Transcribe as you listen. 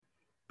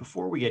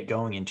Before we get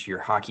going into your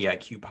Hockey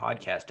IQ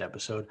podcast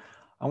episode,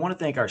 I want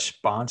to thank our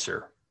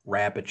sponsor,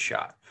 Rapid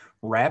Shot.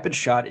 Rapid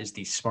Shot is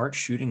the smart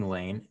shooting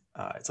lane.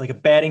 It's like a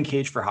batting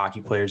cage for hockey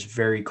players.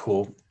 Very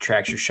cool.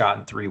 Tracks your shot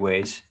in 3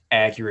 ways: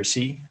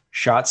 accuracy,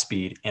 shot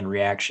speed, and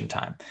reaction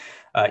time.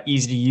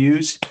 Easy to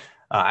use.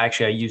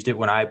 Actually, I used it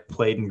when I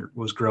played and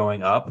was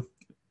growing up.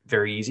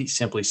 Very easy.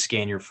 Simply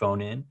scan your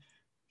phone in,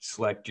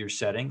 select your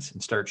settings,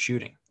 and start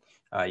shooting.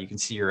 You can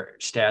see your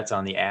stats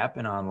on the app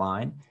and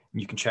online.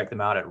 You can check them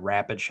out at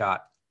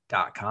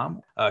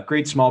rapidshot.com.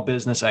 Great small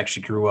business. I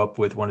actually grew up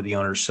with one of the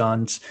owner's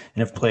sons and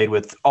have played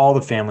with all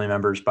the family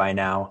members by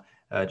now,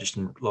 just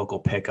in local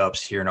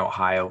pickups here in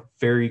Ohio.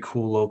 Very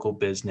cool local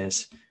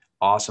business.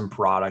 Awesome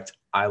product.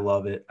 I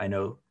love it. I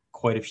know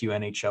quite a few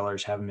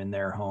NHLers have them in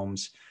their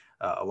homes.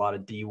 A lot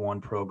of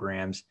D1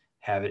 programs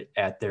have it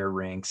at their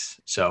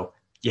rinks. So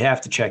you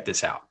have to check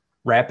this out.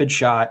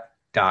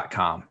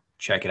 Rapidshot.com.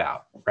 Check it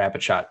out.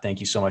 Rapid Shot,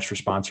 thank you so much for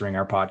sponsoring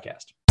our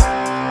podcast.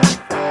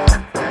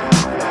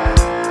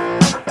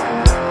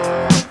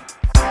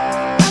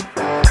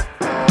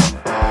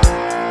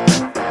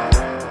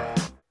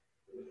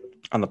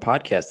 On the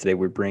podcast today,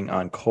 we bring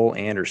on Cole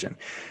Anderson.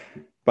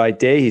 By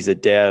day, he's a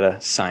data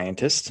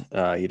scientist.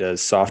 He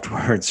does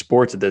software and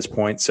sports at this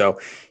point. So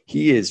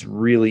he is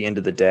really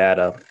into the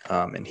data,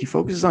 and he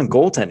focuses on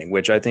goaltending,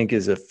 which I think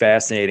is a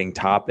fascinating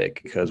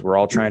topic because we're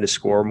all trying to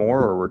score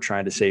more or we're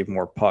trying to save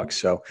more pucks.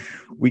 So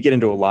we get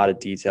into a lot of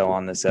detail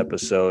on this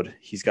episode.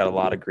 He's got a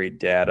lot of great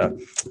data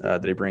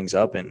that he brings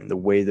up and the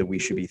way that we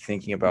should be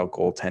thinking about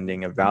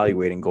goaltending,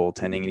 evaluating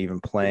goaltending, and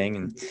even playing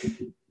and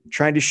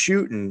trying to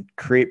shoot and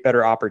create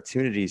better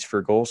opportunities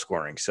for goal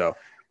scoring. So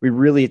we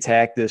really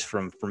attack this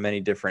from many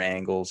different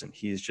angles, and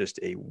he's just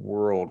a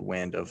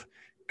whirlwind of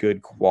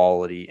good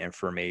quality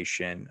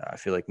information. I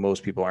feel like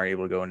most people aren't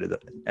able to go into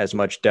as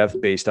much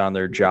depth based on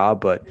their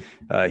job, but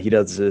he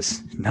does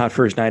this not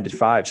for his 9 to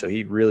 5, so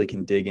he really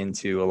can dig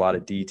into a lot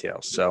of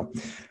details. So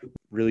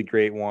really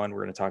great one.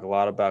 We're going to talk a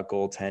lot about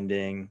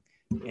goaltending,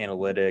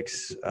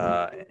 analytics,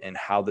 and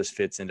how this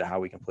fits into how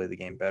we can play the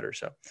game better.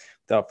 So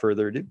without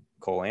further ado,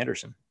 Cole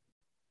Anderson.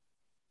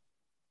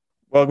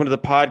 Welcome to the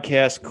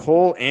podcast,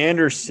 Cole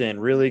Anderson.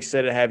 Really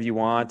excited to have you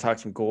on, talk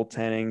some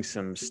goaltending,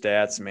 some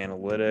stats, some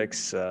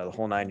analytics, the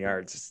whole 9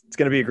 yards. It's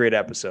going to be a great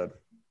episode.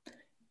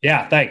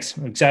 Yeah, thanks.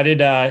 I'm excited.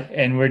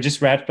 And we're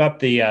just wrapped up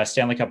the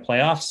Stanley Cup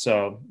playoffs.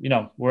 So,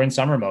 we're in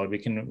summer mode. We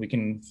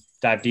can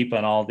dive deep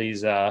on all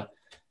these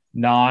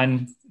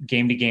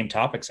non-game to game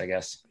topics, I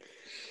guess.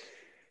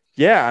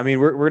 Yeah, I mean,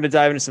 we're going to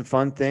dive into some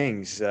fun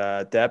things,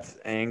 depth,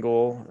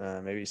 angle,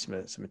 maybe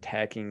some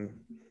attacking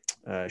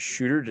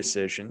shooter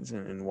decisions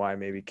and why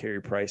maybe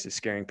Carey Price is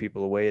scaring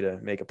people away to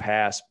make a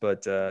pass,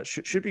 but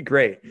should be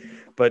great.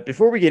 But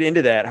before we get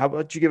into that, how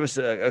about you give us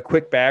a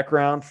quick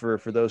background for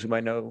those who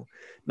might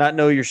not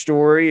know your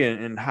story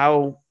and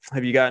how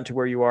have you gotten to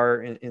where you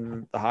are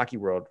in the hockey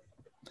world?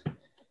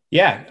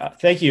 Yeah,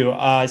 thank you.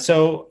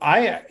 So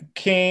I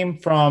came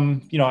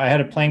from, I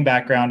had a playing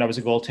background. I was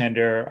a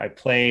goaltender. I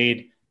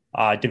played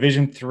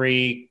Division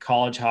III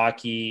college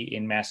hockey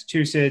in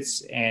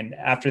Massachusetts. And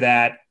after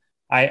that,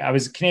 I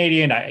was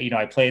Canadian.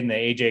 I played in the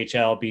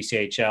AJHL,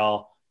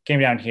 BCHL,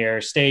 came down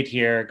here, stayed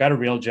here, got a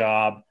real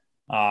job,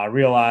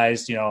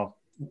 realized,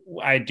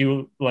 I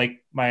do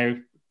like my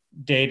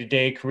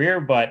day-to-day career,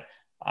 but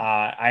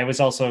I was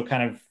also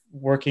kind of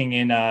working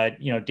in,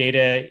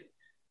 data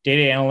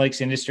analytics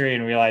industry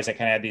and realized I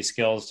kind of had these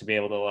skills to be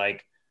able to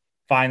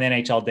find the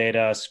NHL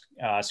data,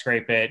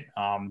 scrape it,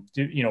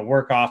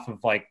 work off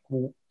of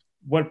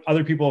what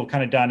other people have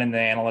kind of done in the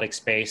analytics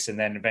space. And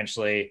then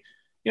eventually,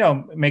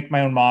 make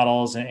my own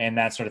models and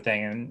that sort of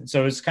thing. And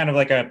so it's kind of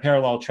like a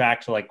parallel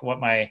track to what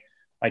my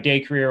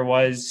day career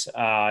was,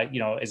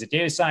 as a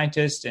data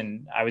scientist.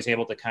 And I was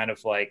able to kind of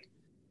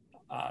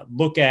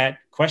look at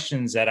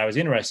questions that I was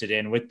interested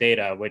in with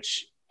data,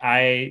 which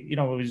it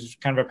was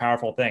kind of a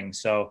powerful thing.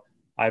 So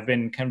I've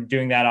been kind of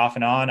doing that off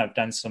and on. I've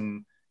done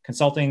some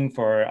consulting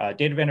for a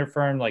data vendor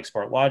firm like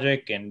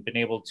SportLogic and been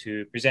able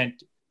to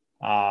present,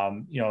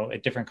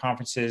 at different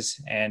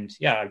conferences. And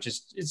yeah,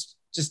 it's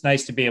just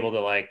nice to be able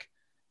to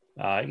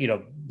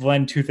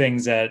blend two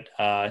things that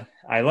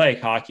I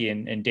like, hockey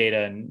and data,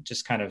 and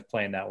just kind of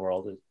play in that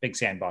world. A big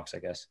sandbox, I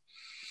guess.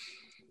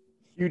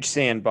 Huge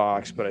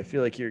sandbox, but I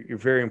feel like you're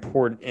very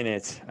important in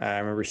it. I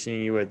remember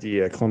seeing you at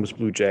the Columbus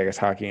Blue Jackets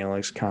Hockey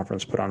Analytics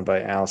Conference put on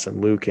by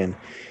Allison Lukin,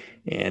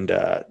 and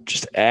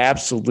just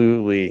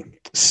absolutely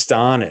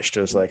astonished.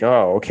 I was like,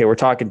 oh, okay, we're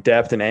talking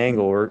depth and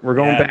angle. We're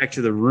going back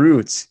to the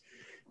roots,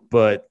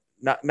 but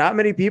not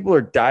many people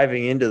are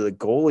diving into the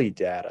goalie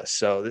data.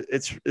 So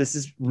this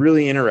is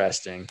really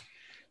interesting.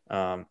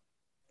 And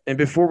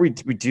before we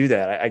do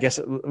that, I guess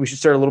we should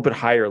start a little bit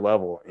higher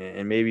level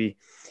and maybe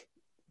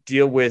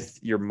deal with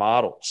your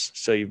models.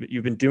 So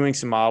you've been doing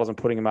some models and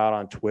putting them out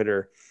on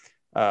Twitter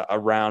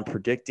around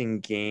predicting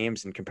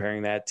games and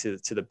comparing that to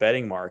the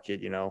betting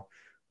market.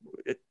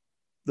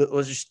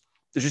 Let's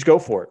just go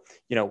for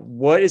it.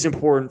 What is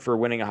important for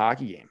winning a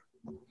hockey game?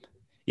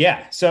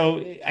 Yeah.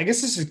 So I guess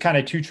this is kind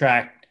of two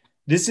track.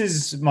 This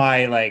is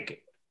my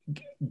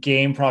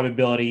game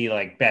probability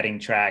like betting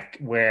track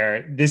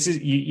where this is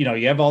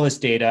you have all this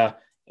data,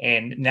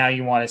 and now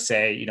you want to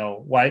say,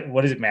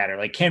 what does it matter?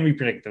 Like, can we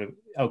predict the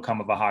outcome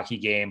of a hockey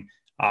game?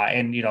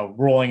 And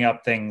rolling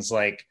up things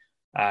like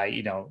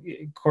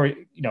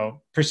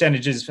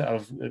percentages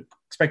of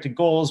expected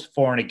goals,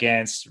 for and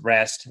against,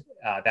 rest,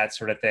 that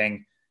sort of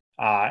thing.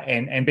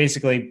 And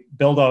basically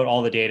build out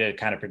all the data to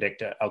kind of predict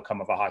the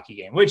outcome of a hockey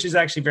game, which is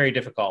actually very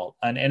difficult.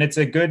 And it's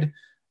a good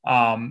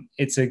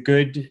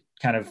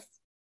kind of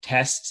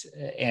test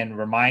and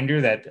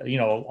reminder that, a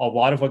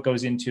lot of what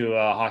goes into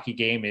a hockey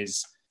game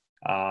is,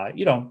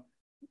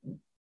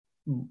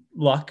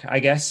 luck, I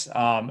guess.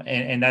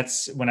 And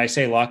that's, when I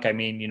say luck, I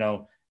mean,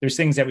 there's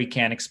things that we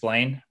can't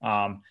explain.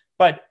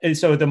 But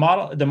so the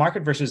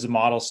market versus the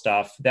model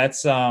stuff,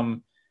 that's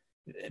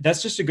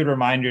just a good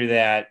reminder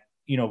that,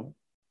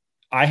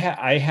 I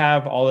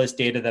have all this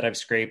data that I've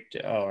scraped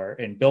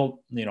and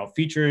built,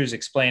 features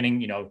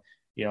explaining,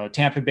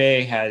 Tampa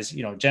Bay has,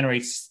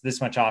 generates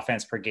this much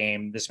offense per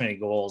game, this many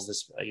goals,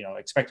 this,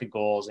 expected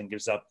goals, and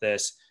gives up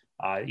this.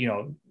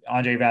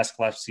 Andrei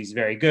Vasilevskiy is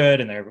very good,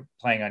 and they're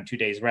playing on 2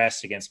 days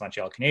rest against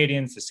Montreal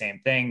Canadiens. The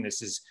same thing.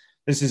 This is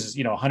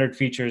 100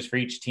 features for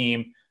each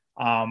team.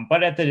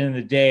 But at the end of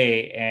the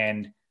day,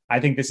 and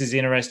I think this is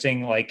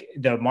interesting, like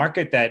the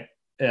market that,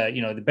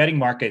 the betting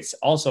markets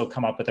also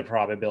come up with a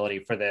probability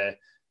for the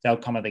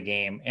outcome of the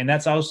game. And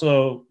that's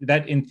also,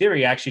 that in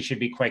theory actually should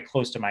be quite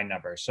close to my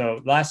number.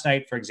 So last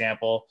night, for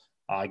example,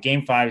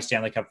 game 5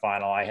 Stanley Cup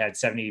final, I had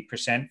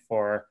 70%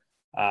 for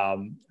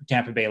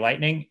Tampa Bay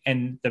Lightning,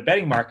 and the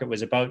betting market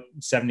was about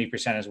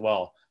 70% as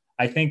well.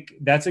 I think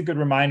that's a good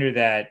reminder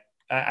that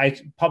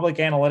public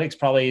analytics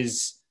probably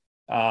is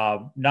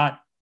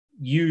not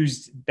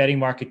used betting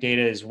market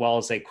data as well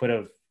as they could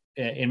have,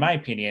 in my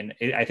opinion.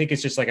 I think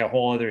it's just like a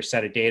whole other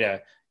set of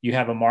data. You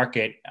have a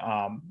market,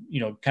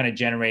 kind of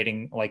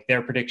generating like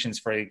their predictions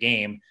for the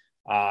game.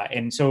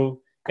 And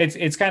so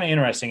it's kind of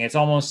interesting. It's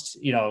almost,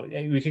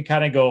 we could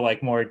kind of go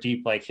like more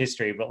deep, like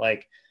history, but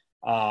like,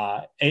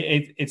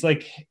 it's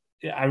like,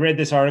 I read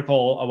this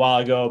article a while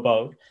ago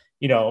about,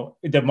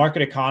 the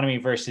market economy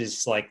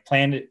versus like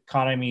planned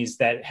economies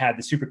that had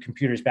the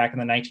supercomputers back in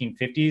the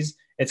 1950s.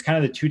 It's kind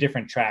of the two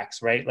different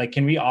tracks, right? Like,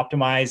 can we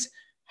optimize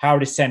how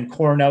to send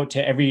corn out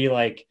to every,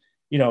 like,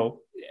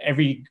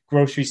 every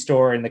grocery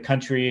store in the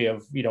country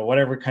of,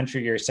 whatever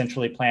country you're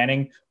essentially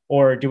planning?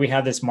 Or do we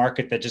have this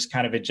market that just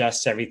kind of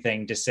adjusts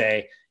everything to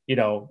say,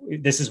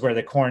 this is where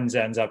the corn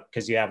ends up,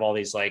 because you have all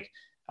these like,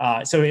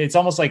 so it's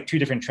almost like two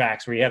different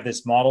tracks where you have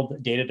this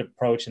modeled data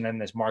approach and then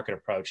this market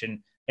approach.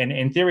 And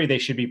in theory, they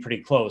should be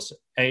pretty close.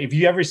 If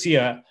you ever see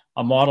a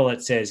model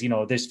that says,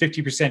 there's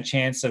 50%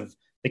 chance of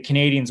the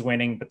Canadians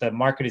winning, but the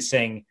market is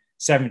saying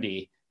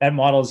 70, that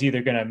model is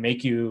either going to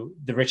make you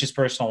the richest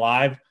person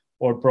alive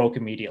or broke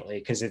immediately,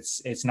 because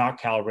it's not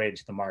calibrated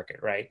to the market,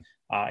 right?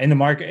 In the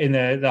market, in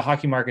the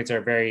hockey markets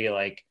are very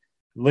like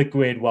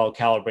liquid, well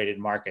calibrated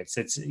markets.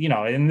 It's,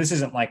 and this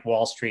isn't like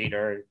Wall Street,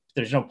 or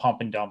there's no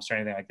pump and dumps or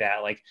anything like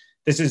that. Like,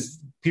 this is,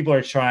 people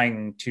are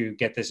trying to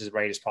get this as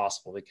right as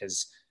possible,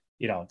 because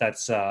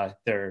that's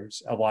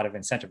there's a lot of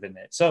incentive in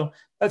it. So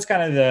that's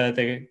kind of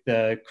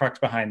the crux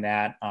behind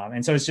that.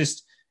 And so it's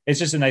just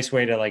a nice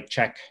way to like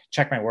check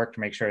my work to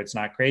make sure it's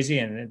not crazy.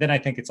 And then I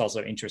think it's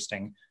also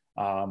interesting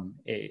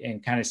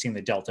and kind of seeing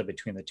the delta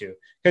between the two,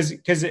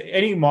 because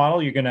any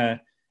model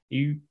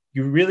you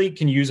really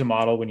can use a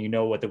model when you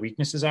know what the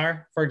weaknesses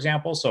are, for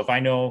example. So if I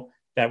know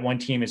that one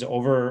team is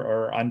over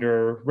or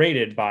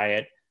underrated by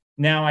it,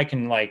 now I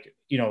can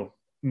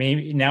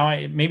maybe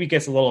it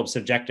gets a little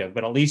subjective,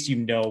 but at least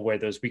where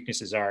those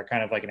weaknesses are,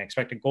 kind of like an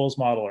expected goals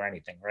model or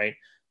anything, right?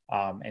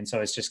 And so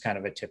it's just kind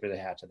of a tip of the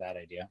hat to that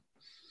idea.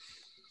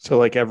 So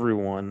like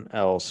everyone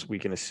else, we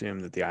can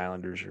assume that the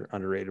Islanders are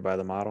underrated by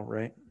the model,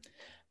 right?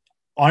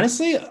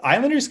 Honestly,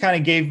 Islanders kind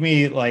of gave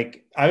me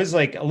I was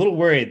like a little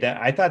worried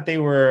that I thought they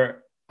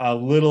were a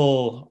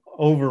little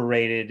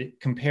overrated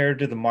compared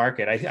to the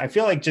market. I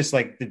feel like just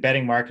like the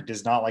betting market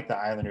does not like the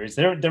Islanders.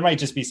 There might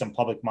just be some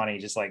public money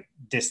just like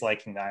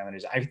disliking the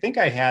Islanders. I think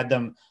I had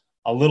them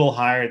a little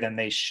higher than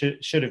they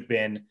should have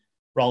been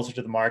relative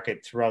to the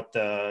market throughout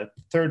the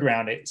third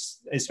round,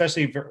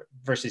 especially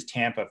versus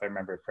Tampa, if I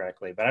remember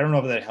correctly. But I don't know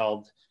if that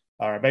held,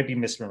 or I might be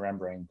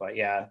misremembering. But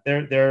yeah,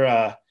 they're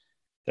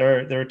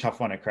a tough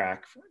one to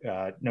crack,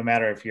 no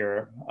matter if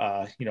you're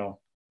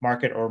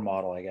market or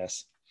model, I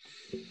guess.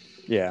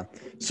 Yeah.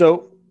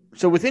 So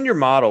within your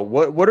model,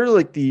 what are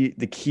like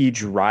the key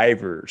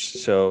drivers?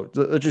 So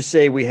let's just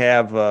say we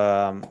have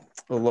a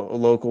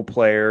local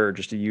player or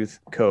just a youth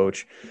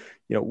coach.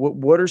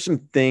 What are some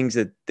things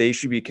that they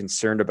should be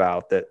concerned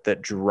about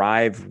that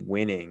drive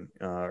winning,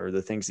 or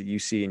the things that you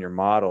see in your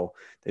model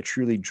that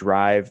truly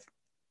drive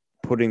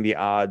putting the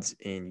odds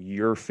in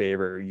your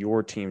favor,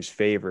 your team's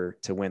favor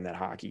to win that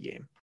hockey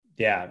game?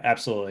 Yeah,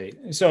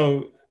 absolutely.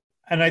 So,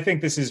 and I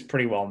think this is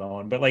pretty well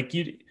known, but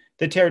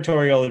the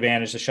territorial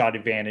advantage, the shot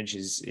advantage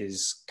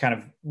is kind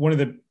of one of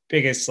the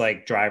biggest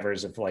like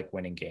drivers of like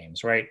winning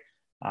games, right?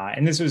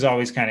 And this was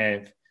always kind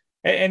of,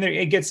 and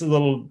it gets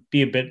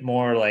be a bit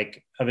more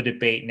like of a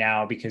debate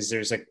now because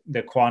there's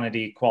the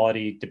quantity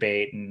quality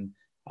debate. And,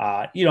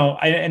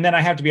 and then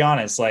I have to be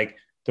honest, like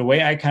the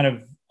way I kind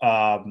of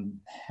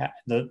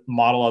the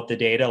model out the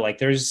data, like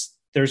there's,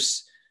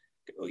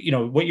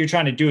 what you're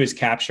trying to do is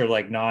capture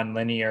like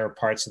non-linear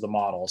parts of the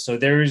model. So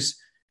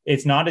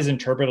it's not as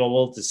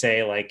interpretable to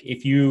say like,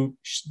 if you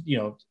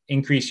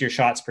increase your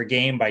shots per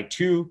game by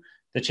 2,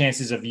 the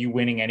chances of you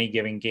winning any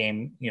given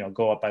game,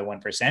 go up by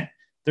 1%.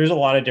 There's a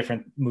lot of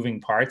different moving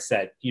parts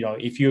that,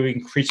 if you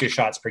increase your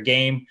shots per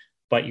game,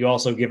 but you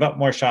also give up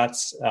more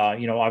shots,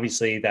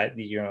 obviously that,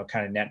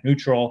 kind of net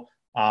neutral.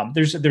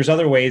 There's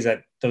other ways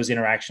that those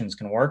interactions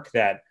can work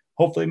that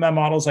hopefully my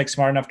model's like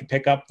smart enough to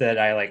pick up that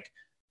I like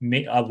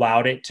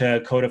allowed it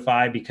to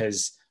codify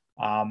because,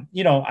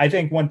 I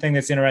think one thing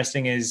that's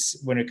interesting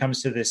is when it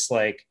comes to this,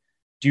 like,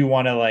 do you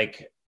want to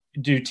like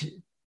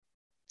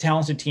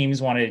talented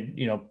teams want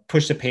to,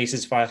 push the pace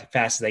as fast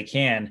as they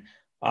can.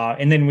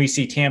 And then we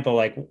see Tampa,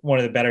 like one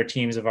of the better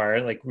teams of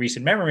our like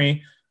recent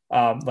memory,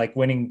 like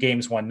winning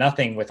games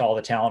 1-0 with all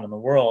the talent in the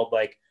world.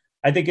 Like,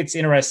 I think it's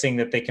interesting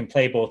that they can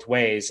play both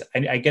ways.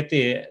 I get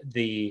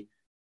the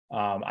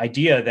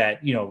idea that,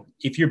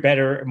 if you're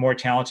better, more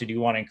talented,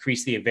 you want to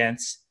increase the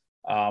events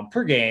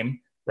per game,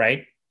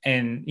 right?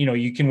 And,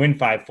 you can win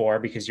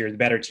 5-4 because you're the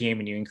better team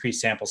and you increase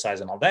sample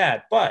size and all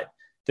that. But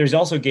there's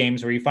also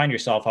games where you find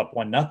yourself up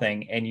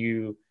 1-0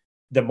 and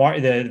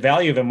the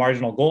value of a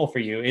marginal goal for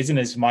you isn't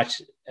as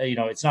much,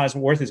 it's not as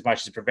worth as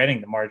much as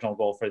preventing the marginal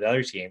goal for the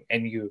other team.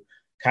 And you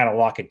kind of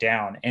lock it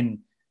down. And,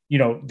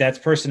 that's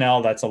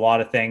personnel, that's a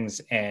lot of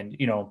things. And,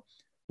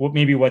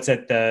 what's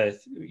at the,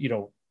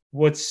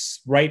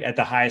 what's right at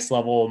the highest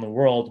level in the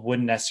world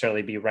wouldn't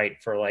necessarily be right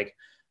for like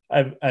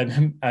a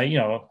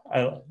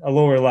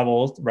lower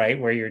level, right,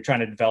 where you're trying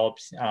to develop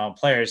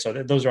players. So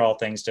those are all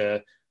things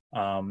to,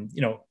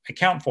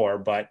 account for.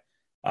 But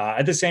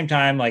at the same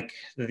time, like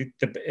the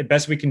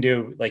best we can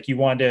do, like you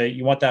want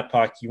that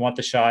puck, you want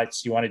the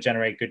shots, you want to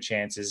generate good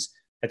chances.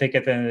 I think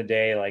at the end of the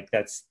day, like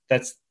that's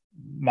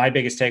my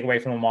biggest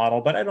takeaway from the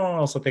model, but I don't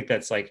also think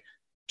that's like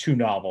too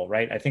novel,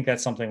 right? I think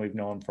that's something we've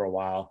known for a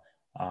while,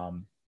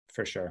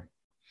 for sure.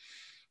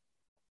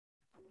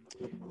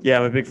 Yeah,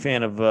 I'm a big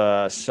fan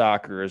of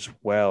soccer as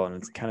well,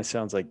 and it kind of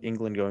sounds like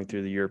England going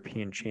through the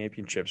European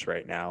Championships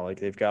right now. Like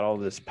they've got all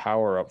this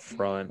power up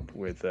front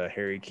with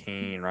Harry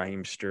Kane,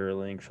 Raheem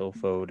Sterling, Phil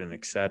Foden,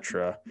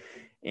 etc.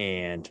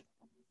 And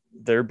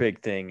their big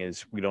thing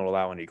is we don't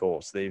allow any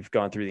goals. They've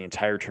gone through the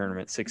entire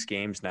tournament, 6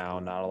 games now,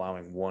 not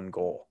allowing 1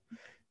 goal.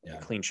 Yeah.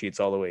 Clean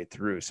sheets all the way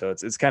through. So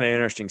it's kind of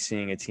interesting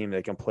seeing a team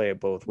that can play it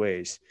both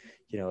ways.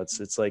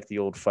 It's like the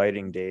old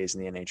fighting days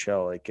in the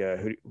NHL. Like,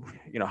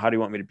 how do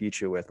you want me to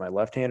beat you with my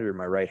left hand or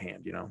my right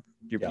hand?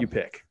 You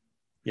pick.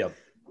 Yep.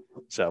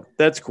 So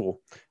that's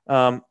cool.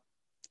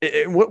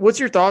 What's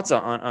your thoughts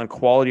on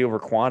quality over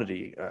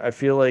quantity? I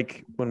feel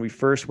like when we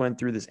first went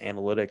through this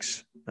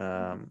analytics,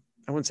 I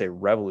wouldn't say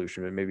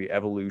revolution, but maybe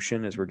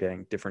evolution as we're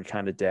getting different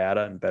kind of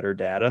data and better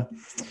data.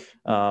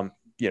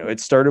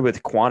 It started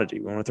with quantity.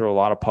 We want to throw a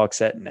lot of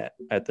pucks at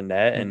the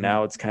net, and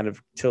now it's kind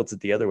of tilted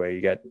the other way.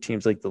 You got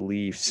teams like the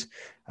Leafs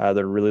that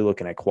are really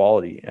looking at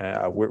quality.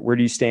 Where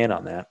do you stand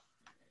on that?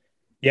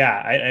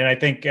 Yeah, I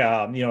think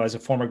as a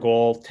former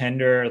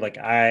goaltender, like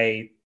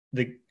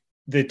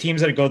the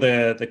teams that go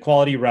the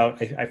quality route,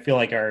 I feel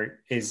like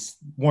is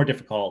more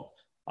difficult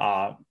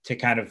to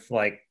kind of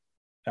like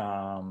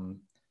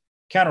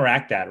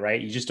counteract that,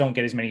 right? You just don't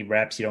get as many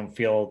reps. You don't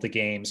feel the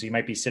game. So you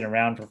might be sitting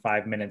around for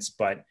 5 minutes,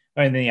 and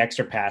then the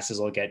extra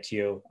passes will get to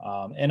you.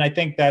 And I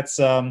think that's,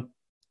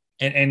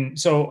 and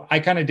so I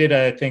kind of did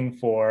a thing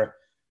for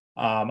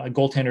a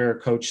goaltender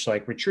coach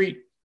like retreat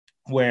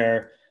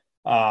where,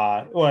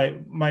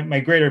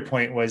 my greater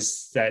point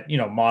was that,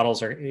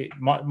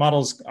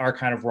 models are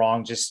kind of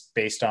wrong just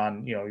based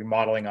on, you're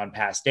modeling on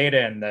past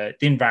data and the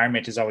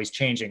environment is always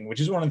changing,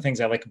 which is one of the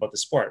things I like about the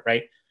sport,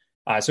 right?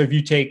 So if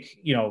you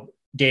take,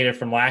 data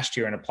from last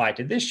year and apply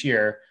to this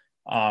year,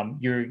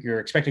 your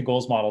expected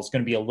goals model is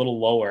going to be a little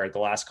lower the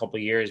last couple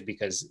of years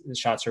because the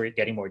shots are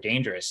getting more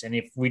dangerous. And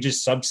if we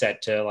just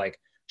subset to like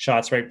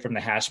shots right from the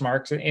hash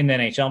marks in the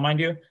NHL, mind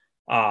you,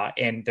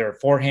 and they're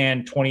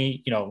forehand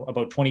 20,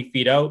 about 20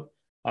 feet out,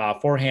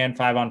 forehand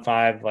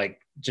 5-on-5,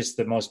 like just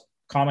the most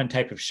common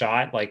type of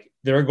shot, like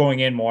they're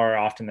going in more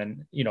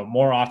often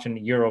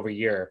year over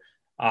year.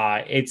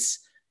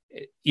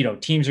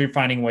 Teams are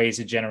finding ways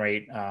to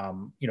generate,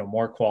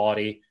 more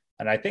quality.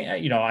 And I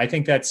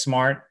think that's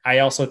smart. I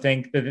also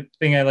think the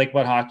thing I like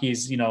about hockey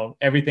is,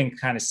 everything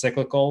kind of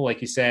cyclical.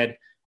 Like you said,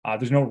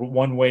 there's no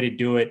one way to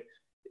do it.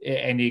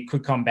 And it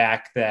could come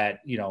back that,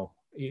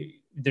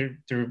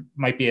 there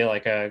might be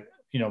like a,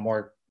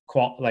 more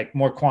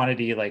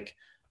quantity, like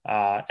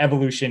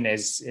evolution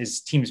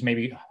as teams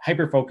maybe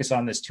hyper focus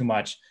on this too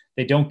much.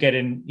 They don't get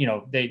in,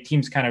 the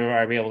teams kind of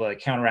are able to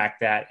like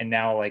counteract that. And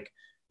now like,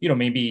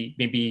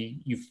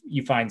 maybe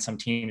you find some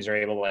teams are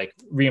able to like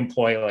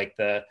reemploy like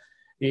the,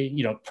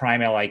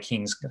 prime LA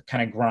Kings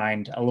kind of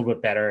grind a little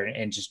bit better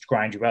and just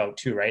grind you out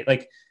too, right?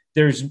 Like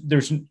there's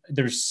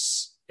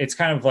it's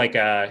kind of like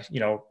a,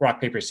 rock,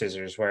 paper,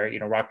 scissors, where,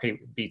 rock,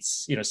 paper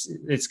beats,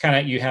 it's kind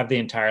of, you have the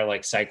entire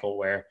like cycle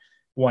where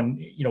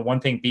one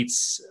thing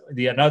beats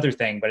the another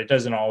thing, but it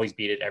doesn't always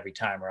beat it every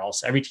time, or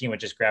else every team would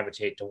just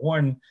gravitate to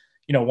one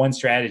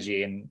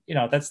strategy. And,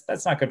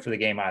 that's not good for the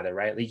game either,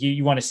 right? Like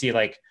you want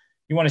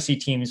to see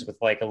teams with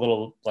like a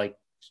little like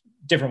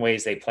different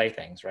ways they play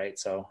things. Right.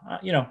 So,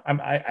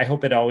 I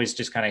hope it always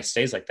just kind of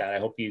stays like that. I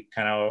hope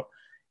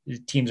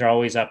teams are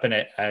always up in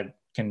it,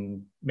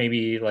 can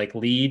maybe like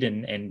lead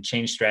and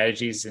change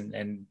strategies,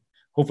 and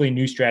hopefully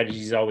new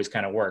strategies always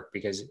kind of work,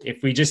 because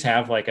if we just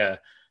have like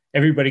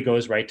everybody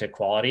goes right to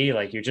quality,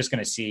 like you're just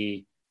going to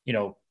see,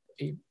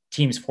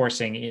 teams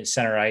forcing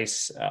center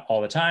ice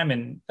all the time.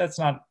 And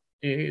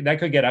that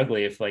could get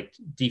ugly if like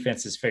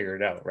defenses figure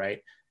it out,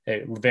 right?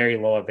 A very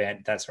low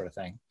event, that sort of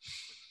thing.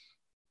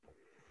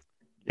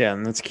 Yeah.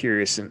 And that's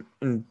curious. And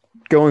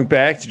going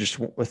back to just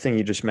one thing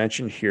you just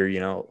mentioned here,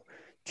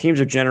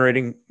 teams are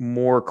generating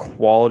more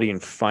quality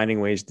and finding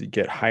ways to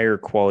get higher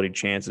quality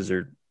chances,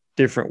 or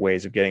different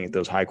ways of getting at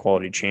those high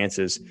quality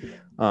chances.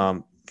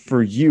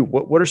 For you,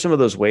 what are some of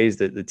those ways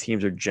that the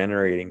teams are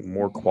generating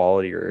more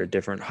quality or a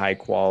different high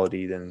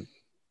quality than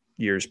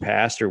years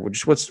past, or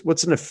just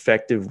what's an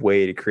effective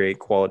way to create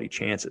quality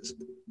chances?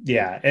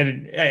 Yeah.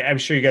 And I'm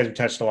sure you guys have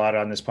touched a lot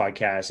on this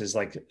podcast, is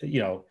like,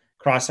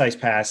 cross ice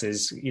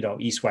passes,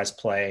 east-west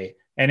play.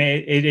 And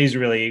it is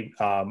really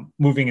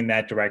moving in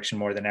that direction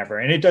more than ever.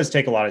 And it does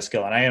take a lot of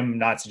skill. And I am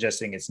not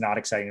suggesting it's not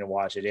exciting to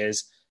watch. It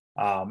is.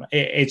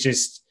 It's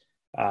just,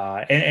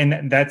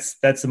 and that's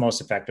the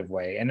most effective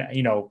way. And,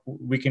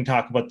 we can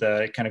talk about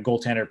the kind of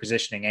goaltender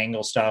positioning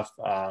angle stuff.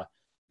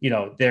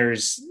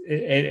 There's,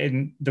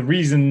 and the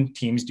reason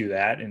teams do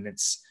that, and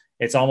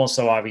it's almost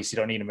so obvious you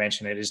don't need to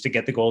mention it, is to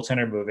get the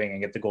goaltender moving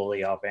and get the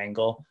goalie off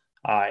angle.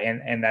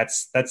 And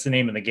that's the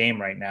name of the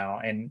game right now.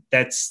 And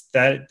that's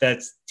I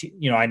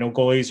know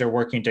goalies are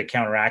working to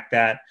counteract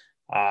that.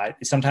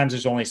 Sometimes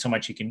there's only so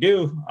much you can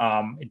do.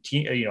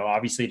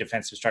 Obviously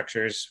defensive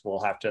structures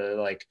will have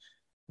to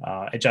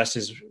adjust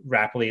as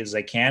rapidly as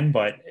they can,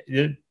 but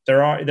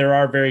there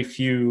are very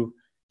few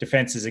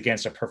defenses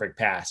against a perfect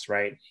pass.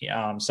 Right.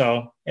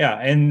 So yeah.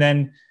 And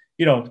then,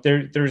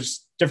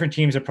 there's different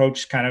teams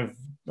approach kind of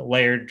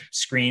layered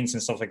screens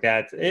and stuff like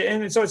that.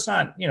 And so it's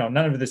not, none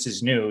of this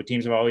is new.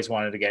 Teams have always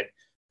wanted to get,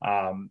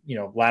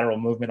 lateral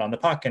movement on the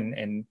puck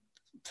and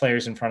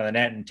players in front of the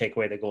net and take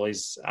away the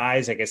goalie's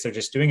eyes. I guess they're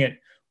just doing it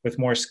with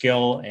more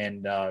skill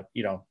and,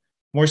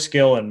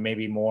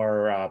 maybe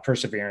more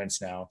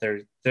perseverance now.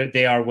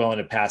 They are willing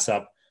to pass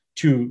up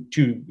two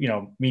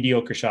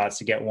mediocre shots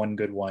to get one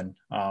good one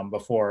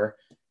before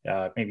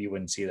maybe you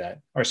wouldn't see that,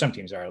 or some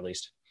teams are at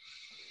least.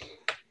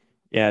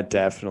 Yeah,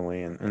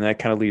 definitely. And that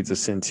kind of leads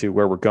us into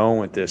where we're going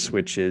with this,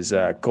 which is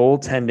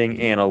goaltending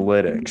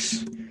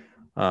analytics.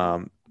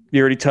 You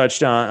already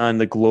touched on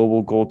the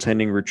global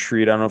goaltending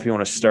retreat. I don't know if you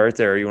want to start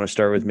there, or you want to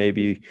start with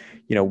maybe,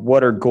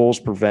 what are goals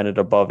prevented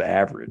above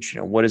average?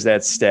 What is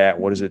that stat?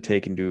 What does it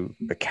take into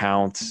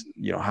account?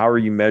 How are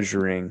you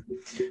measuring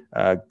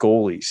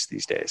goalies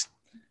these days?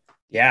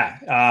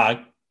 Yeah,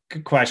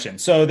 good question.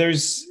 So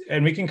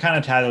and we can kind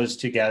of tie those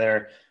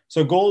together.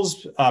 So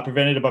goals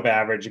prevented above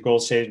average,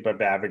 goals saved above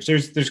average.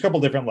 There's a couple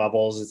different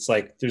levels. It's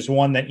like there's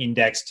one that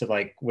indexed to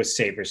like with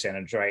save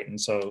percentage, right?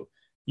 And so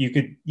you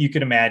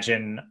could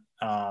imagine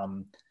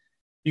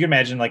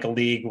like a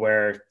league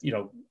where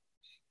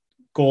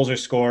goals are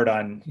scored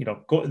on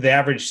the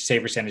average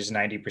save percentage is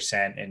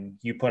 90%, and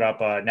you put up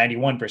a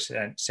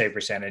 91% save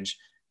percentage.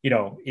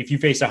 If you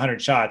face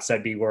 100 shots,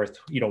 that'd be worth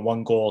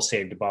one goal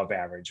saved above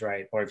average,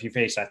 right? Or if you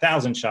face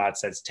 1,000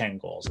 shots, that's 10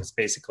 goals. It's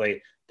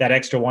basically that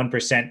extra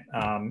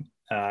 1%,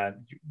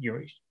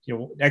 your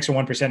extra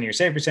 1% of your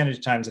save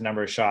percentage times the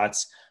number of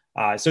shots.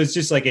 So it's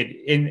just like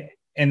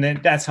and then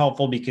that's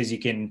helpful because you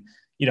can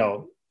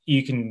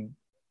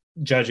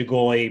judge a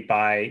goalie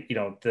by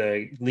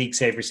the league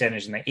save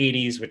percentage in the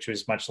 80s, which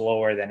was much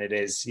lower than it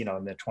is in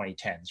the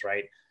 2010s,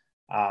 right?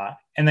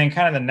 And then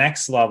kind of the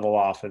next level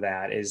off of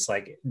that is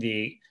like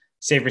the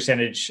save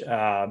percentage,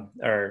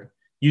 or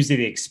usually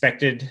the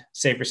expected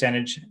save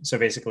percentage. So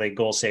basically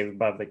goal saved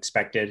above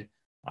expected,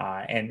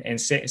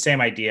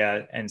 same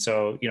idea. And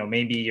so,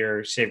 maybe your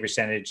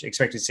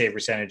expected save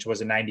percentage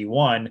was a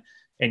 91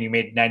 and you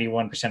made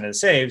 91% of the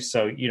saves.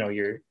 So,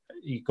 your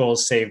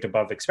goals saved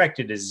above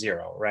expected is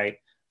 0, right?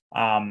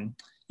 And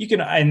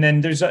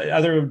then there's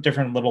other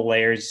different little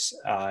layers.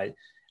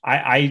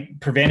 I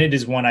prevented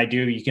is one I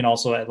do. You can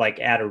also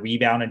add a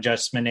rebound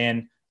adjustment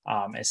in.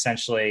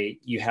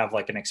 Essentially you have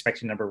like an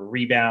expected number of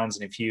rebounds.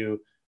 And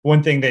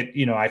one thing that,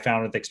 I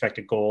found with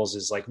expected goals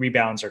is like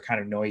rebounds are kind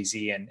of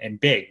noisy and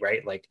big,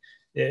 right? Like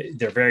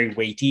they're very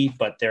weighty,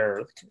 but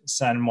they're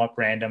somewhat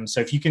random.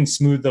 So if you can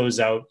smooth those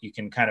out, you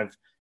can kind of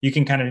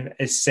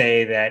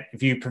say that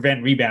if you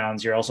prevent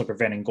rebounds, you're also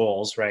preventing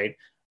goals, right?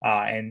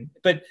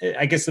 But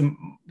I guess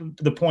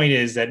the point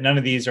is that none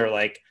of these are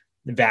like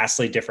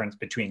vastly different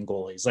between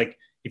goalies. Like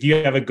if you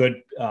have a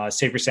good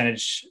save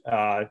percentage,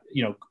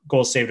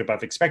 goals saved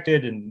above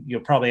expected, and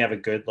you'll probably have a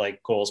good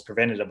like goals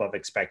prevented above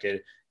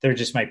expected. There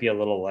just might be a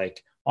little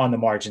like on the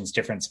margins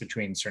difference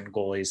between certain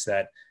goalies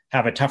that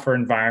have a tougher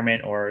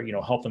environment or,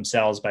 help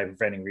themselves by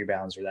preventing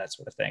rebounds or that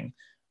sort of thing.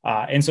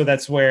 And so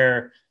that's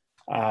where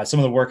some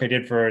of the work I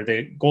did for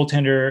the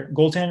Goalie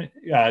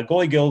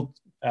Guild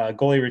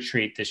goalie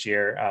retreat this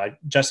year.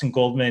 Justin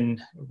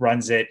Goldman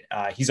runs it.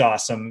 He's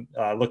awesome.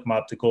 Look him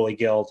up, the Goalie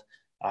Guild.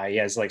 He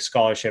has like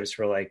scholarships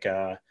for like,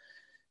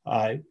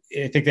 I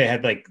think they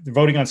had like they're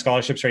voting on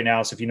scholarships right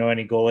now. So if you know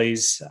any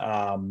goalies,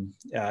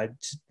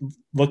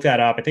 look that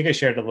up. I think I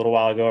shared it a little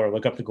while ago, or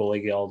look up the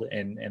Goalie Guild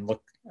and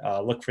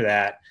look for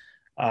that.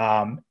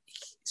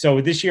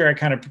 So this year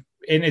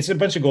and it's a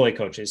bunch of goalie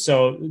coaches.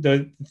 So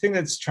the thing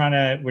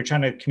we're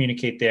trying to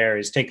communicate there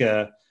is take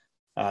the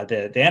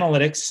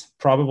analytics,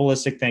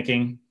 probabilistic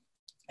thinking,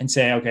 and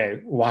say,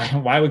 okay,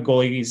 why would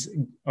goalies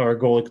or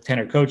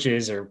goaltender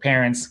coaches or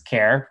parents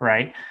care,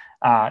 right?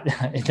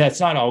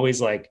 That's not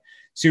always like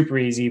super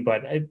easy,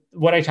 but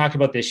what I talked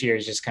about this year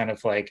is just kind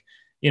of like,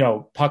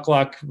 puck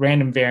luck,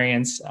 random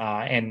variance.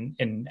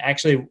 And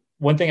actually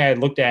one thing I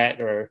looked at,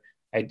 or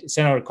I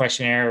sent out a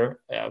questionnaire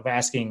of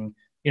asking,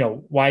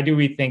 why do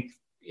we think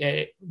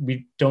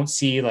we don't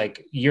see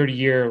like year to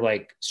year,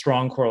 like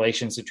strong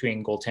correlations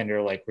between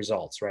goaltender like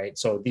results, right?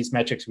 So these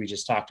metrics we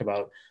just talked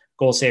about,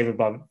 goal save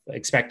above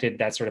expected,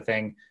 that sort of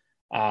thing.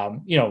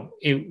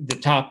 The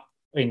top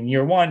in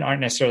year one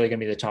aren't necessarily going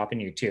to be the top in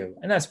year two,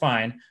 and that's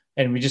fine.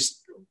 And we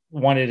just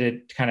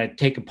wanted to kind of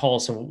take a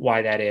pulse of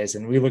why that is.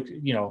 And we looked,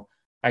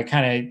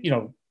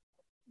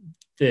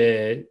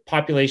 the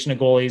population of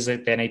goalies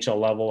at the NHL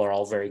level are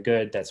all very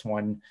good. That's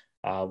one.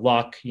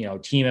 Luck,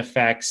 team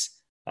effects,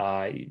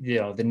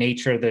 the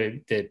nature of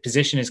the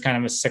position is kind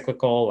of a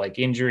cyclical, like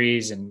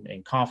injuries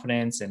and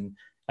confidence. And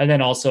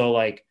then also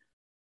like,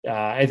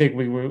 I think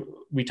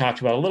we talked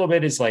about a little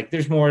bit is like,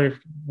 there's more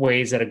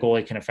ways that a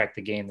goalie can affect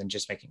the game than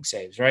just making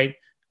saves. Right.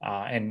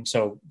 And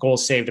so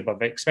goals saved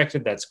above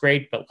expected, that's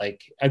great. But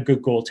like a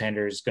good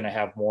goaltender is going to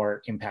have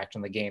more impact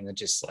on the game than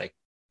just like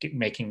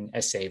making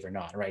a save or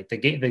not. Right. The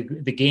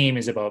game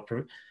is about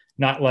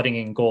not letting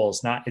in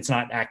goals. It's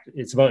not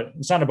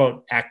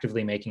about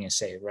actively making a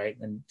save. Right.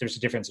 And there's a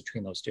difference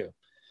between those two.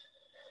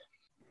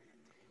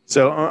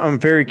 So I'm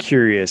very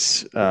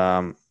curious,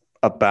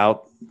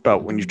 about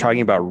when you're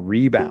talking about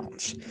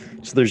rebounds.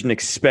 So there's an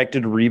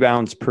expected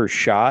rebounds per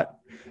shot.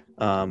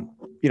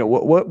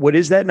 What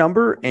is that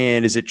number?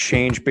 And is it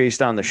changed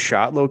based on the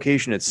shot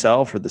location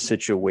itself or the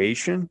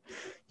situation?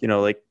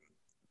 Like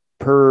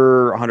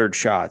per 100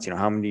 shots,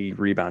 how many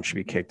rebounds should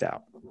be kicked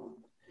out?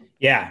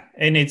 Yeah.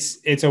 And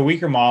it's a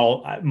weaker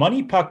model.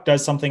 Money Puck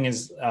does something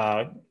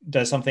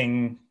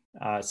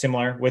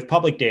similar with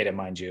public data,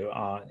 mind you.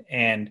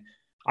 And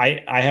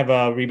I have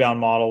a rebound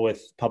model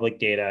with public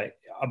data.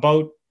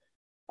 About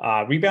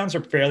rebounds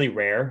are fairly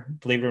rare,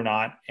 believe it or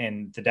not.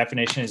 And the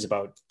definition is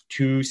about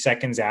 2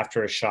 seconds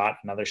after a shot,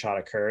 another shot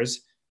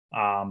occurs.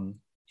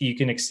 You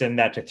can extend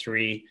that to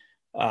 3,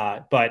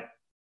 but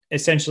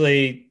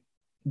essentially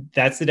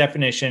that's the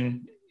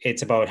definition.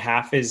 It's about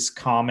half as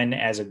common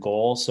as a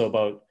goal. So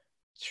about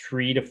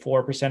 3 to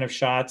 4% of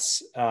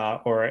shots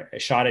or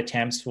shot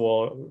attempts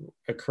will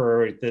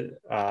occur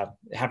that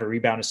have a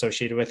rebound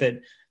associated with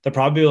it. The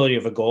probability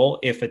of a goal,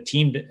 if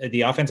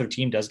the offensive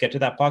team does get to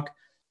that puck,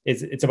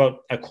 it's about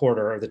a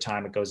quarter of the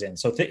time it goes in.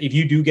 So if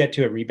you do get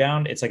to a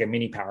rebound, it's like a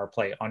mini power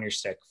play on your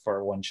stick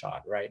for one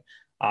shot, right?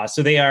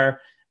 So they are,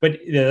 but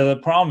the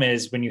problem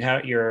is when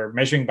you're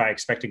measuring by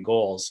expected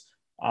goals,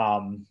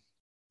 and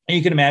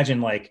you can imagine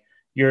like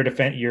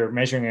you're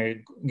measuring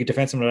a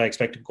defenseman by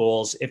expected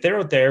goals. If they're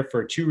out there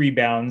for 2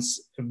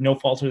 rebounds, no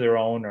fault of their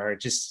own, or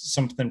just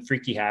something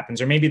freaky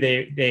happens, or maybe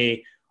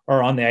they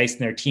are on the ice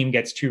and their team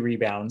gets 2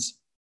 rebounds,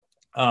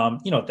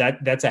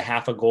 that's a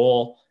half a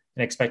goal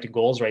in expected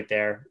goals right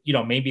there.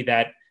 Maybe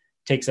that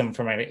takes them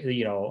from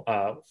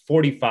a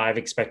 45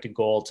 expected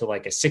goal to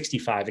like a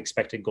 65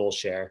 expected goal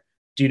share.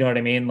 Do you know what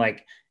I mean?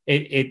 Like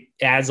it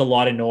adds a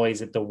lot of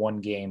noise at the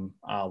one game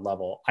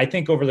level. I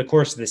think over the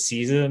course of the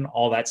season,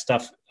 all that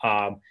stuff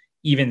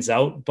evens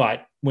out.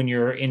 But when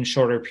you're in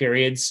shorter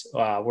periods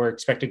where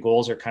expected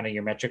goals are kind of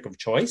your metric of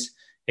choice,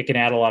 it can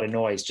add a lot of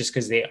noise just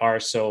because they are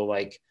so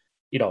like,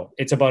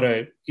 it's about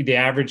the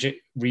average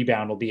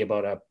rebound will be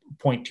about a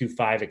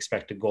 0.25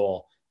 expected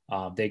goal.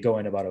 They go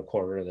in about a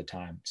quarter of the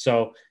time.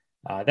 So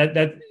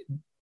that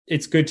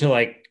it's good to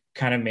like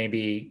kind of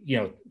maybe,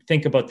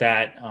 think about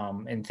that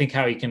and think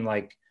how you can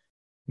like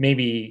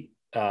maybe,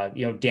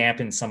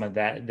 dampen some of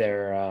that,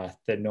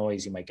 the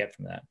noise you might get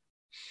from that.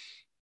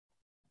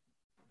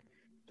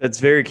 That's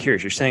very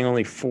curious. You're saying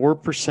only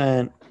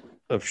 4%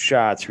 of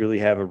shots really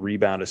have a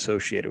rebound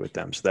associated with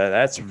them. So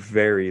that's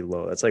very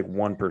low. That's like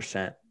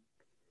 1%.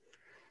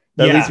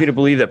 That leads me to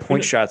believe that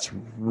point shots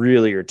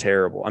really are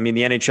terrible. I mean,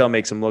 the NHL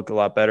makes them look a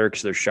lot better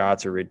because their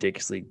shots are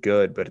ridiculously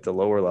good, but at the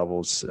lower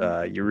levels,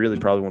 you really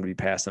probably want to be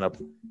passing up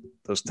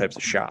those types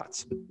of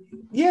shots.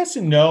 Yes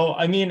and no.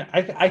 I mean,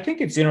 I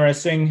think it's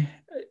interesting.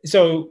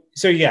 So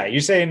yeah,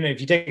 you're saying if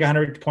you take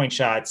 100 point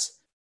shots,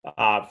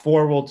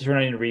 4 will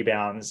turn into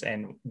rebounds,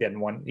 and then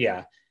 1.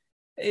 Yeah,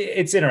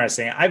 it's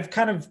interesting. I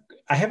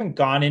haven't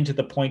gone into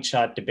the point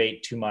shot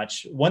debate too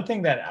much. One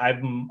thing that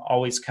I'm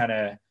always kind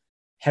of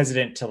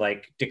hesitant to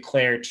like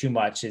declare too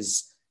much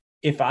is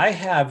if I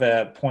have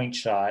a point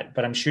shot,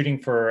 but I'm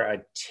shooting for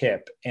a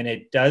tip and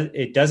it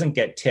doesn't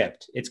get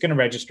tipped, it's going to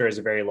register as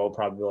a very low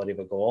probability of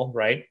a goal,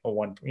 right? Or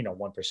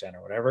 1%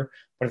 or whatever.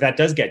 But if that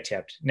does get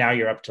tipped, now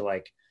you're up to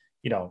like,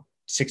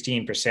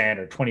 16%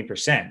 or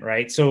 20%,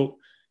 right? So,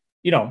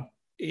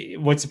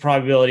 what's the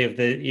probability of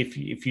if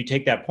you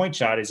take that point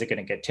shot, is it going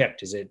to get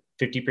tipped? Is it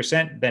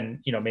 50%?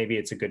 Then, maybe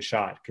it's a good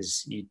shot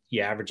because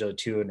you average the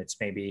two and it's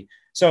maybe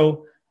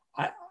so.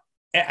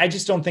 I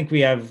just don't think we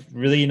have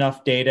really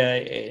enough data,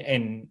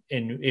 and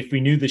if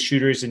we knew the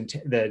shooters and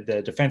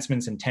the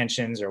defensemen's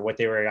intentions or what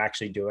they were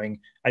actually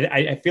doing,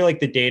 I feel like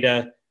the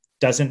data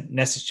doesn't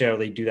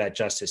necessarily do that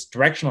justice.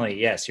 Directionally,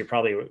 yes, you're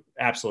probably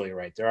absolutely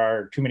right. There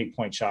are too many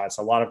point shots.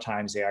 A lot of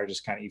times they are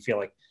just kind of, you feel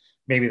like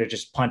maybe they're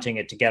just punting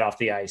it to get off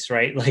the ice,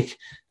 right? Like,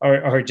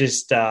 or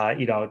just they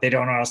don't know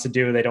what else to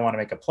do. They don't want to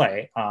make a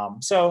play.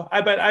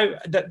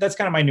 That's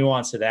kind of my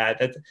nuance to that.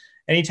 That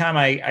anytime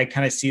I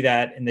kind of see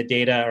that in the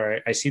data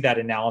or I see that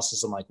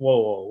analysis, I'm like,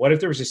 whoa, what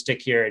if there was a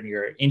stick here and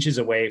you're inches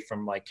away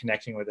from like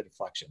connecting with a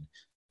deflection?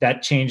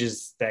 That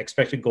changes the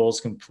expected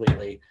goals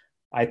completely.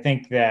 I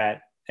think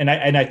that, and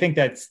I think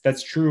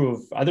that's true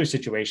of other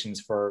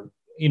situations for,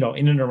 in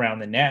and around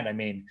the net. I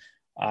mean,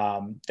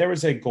 there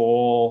was a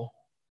goal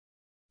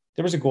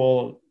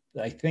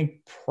I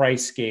think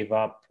Price gave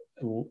up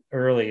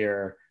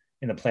earlier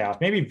in the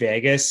playoff, maybe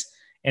Vegas,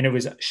 and it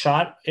was a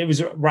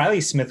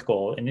Riley Smith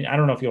goal. And I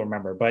don't know if you'll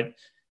remember, but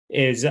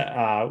is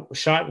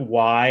shot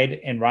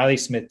wide and Riley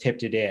Smith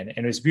tipped it in,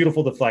 and it was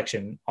beautiful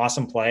deflection,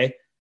 awesome play.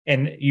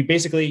 And he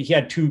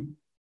had two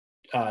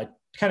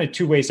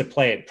ways to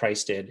play it.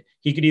 Price did.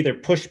 He could either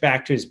push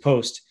back to his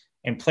post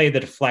and play the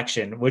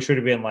deflection, which would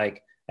have been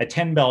like a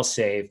 10 bell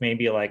save,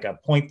 maybe like a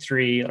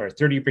 0.3 or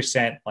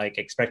 30% like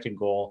expected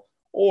goal,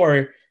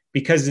 or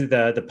because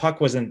the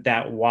puck wasn't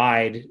that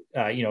wide,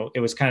 it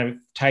was kind of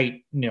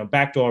tight,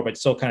 backdoor, but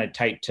still kind of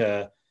tight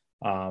to,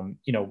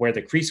 where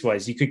the crease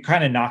was. You could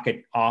kind of knock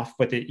it off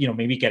with it,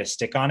 maybe get a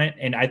stick on it.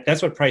 And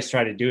that's what Price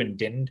tried to do and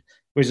didn't.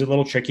 It was a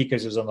little tricky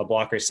because it was on the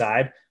blocker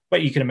side.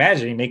 But you can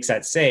imagine he makes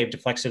that save,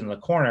 deflects it in the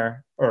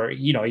corner, or,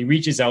 he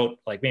reaches out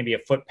like maybe a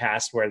foot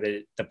past where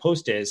the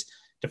post is,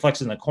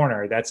 deflects in the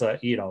corner. Gets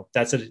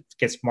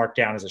marked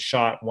down as a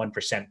shot,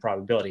 1%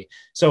 probability.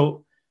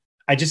 So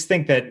I just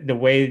think that the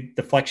way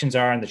deflections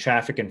are and the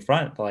traffic in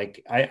front,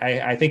 like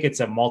I think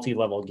it's a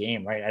multi-level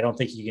game, right? I don't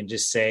think you can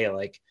just say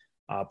like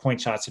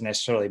point shots are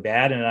necessarily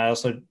bad. And I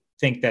also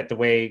think that the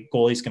way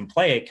goalies can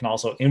play it can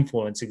also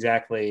influence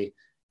exactly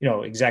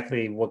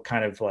what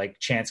kind of like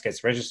chance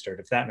gets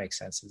registered, if that makes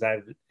sense, if that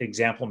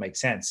example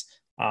makes sense.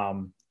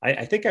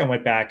 I think I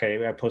went back,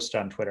 I posted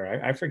on Twitter.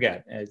 I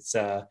forget. It's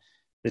the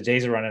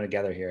days are running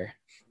together here.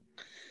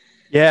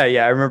 Yeah.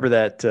 I remember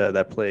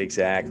that play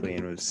exactly.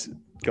 And it was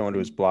going to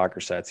his blocker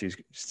sets. He was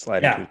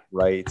sliding to his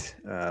right.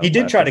 He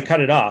did try to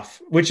cut it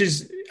off, which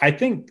is, I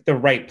think, the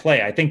right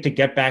play. I think to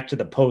get back to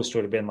the post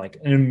would have been like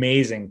an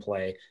amazing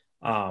play.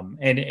 And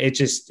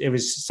it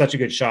was such a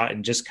good shot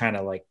and just kind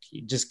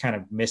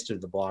of missed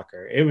the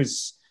blocker. It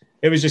was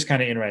just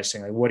kind of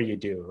interesting. Like, what do you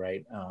do?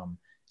 Right.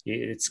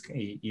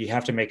 You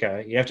have to make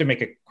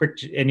a quick,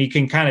 and you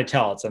can kind of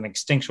tell it's an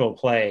instinctual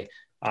play.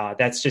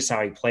 That's just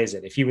how he plays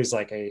it. If he was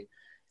like a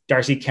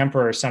Darcy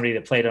Kemper or somebody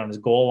that played on his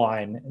goal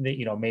line,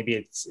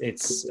 maybe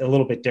it's a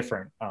little bit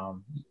different.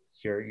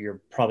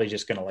 You're probably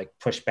just going to like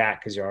push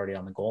back because you're already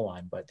on the goal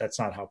line, but that's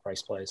not how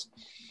Price plays.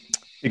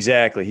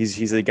 Exactly.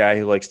 He's the guy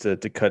who likes to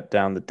cut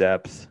down the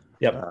depth.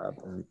 Yep.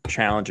 And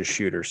challenge a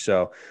shooter.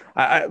 So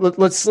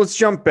let's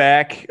jump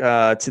back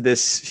to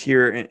this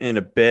here in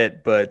a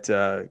bit, but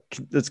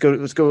let's go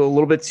a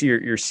little bit to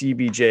your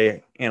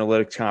CBJ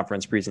Analytics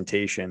Conference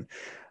presentation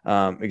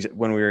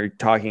when we were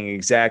talking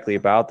exactly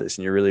about this,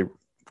 and you really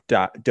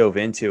dove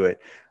into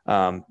it.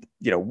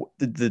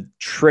 The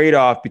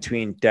trade-off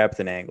between depth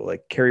and angle.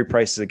 Like Carey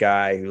Price is a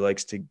guy who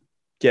likes to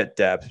get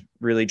depth,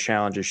 really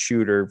challenge a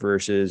shooter,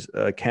 versus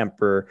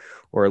Kemper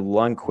or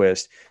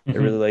Lundqvist that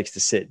really likes to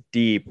sit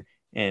deep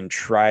and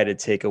try to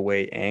take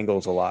away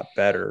angles a lot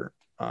better.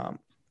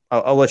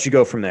 I'll let you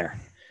go from there.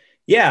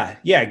 Yeah,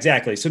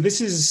 exactly. So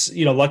this is,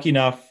 lucky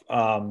enough,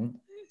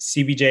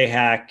 CBJ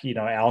hack,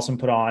 Allison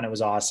put on, it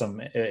was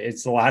awesome.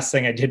 It's the last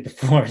thing I did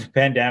before the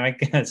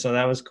pandemic. So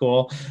that was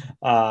cool.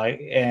 So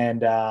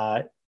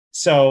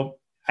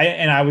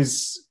I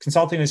was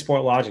consulting with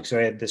Sportlogiq. So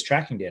I had this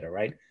tracking data,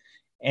 right?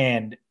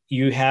 And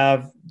you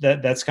have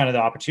that's kind of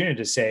the opportunity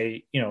to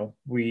say,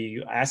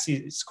 we ask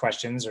these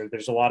questions, or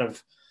there's a lot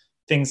of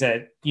things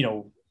that,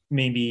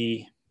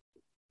 maybe,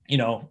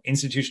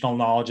 institutional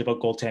knowledge about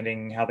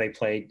goaltending, how they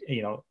played,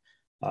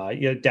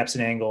 depths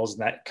and angles,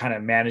 and that kind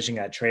of managing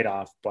that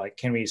trade-off. But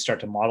can we start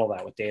to model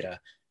that with data?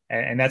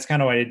 And that's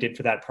kind of what I did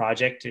for that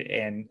project.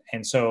 And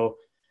so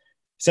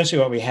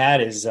essentially what we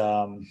had is,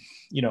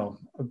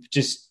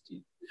 just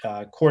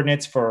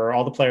coordinates for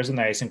all the players on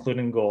the ice,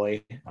 including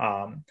goalie,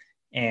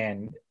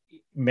 and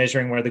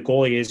measuring where the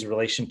goalie is in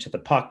relation to the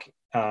puck,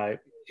 and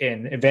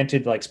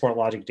invented like sport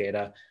logic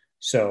data.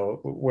 So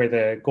where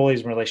the goalie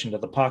is in relation to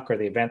the puck or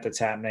the event that's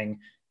happening,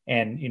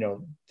 and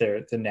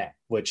the net,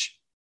 which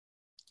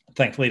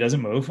thankfully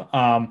doesn't move.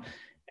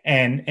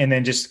 And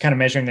then just kind of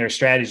measuring their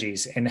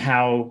strategies and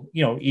how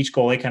each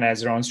goalie kind of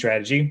has their own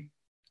strategy.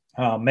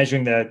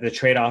 Measuring the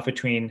trade-off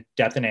between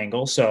depth and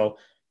angle. So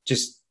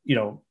just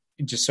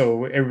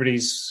so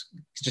everybody's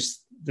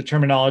just the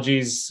terminology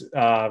is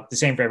the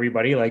same for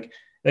everybody. Like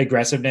the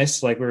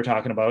aggressiveness, like we were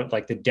talking about,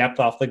 like the depth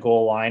off the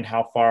goal line,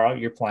 how far out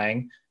you're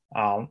playing.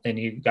 And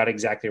you got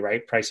exactly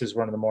right. Price is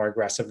one of the more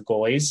aggressive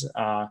goalies.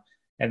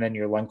 And then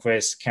your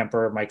Lundqvist,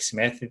 Kemper, Mike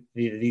Smith,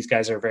 these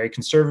guys are very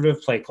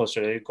conservative, play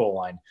closer to the goal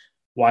line.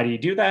 Why do you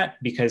do that?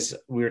 Because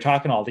we were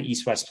talking all the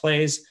East-West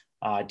plays,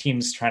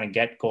 teams trying to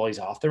get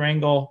goalies off their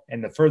angle.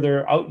 And the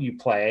further out you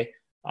play,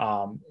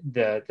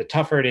 the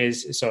tougher it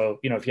is. So,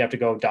 if you have to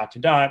go dot to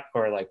dot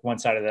or like one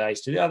side of the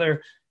ice to the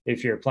other,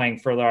 if you're playing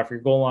further off your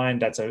goal line,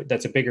 that's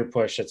a bigger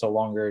push. That's a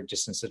longer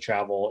distance to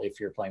travel if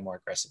you're playing more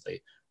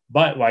aggressively.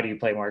 But why do you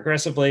play more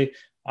aggressively?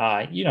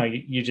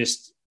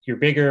 You're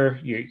bigger,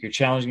 you're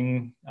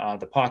challenging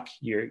the puck,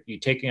 you're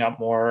taking up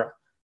more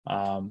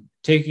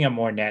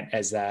net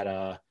as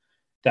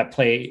that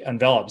play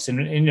envelops.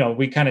 And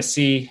we kind of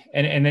see,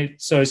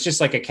 so it's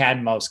just like a cat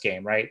and mouse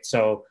game, right?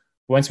 So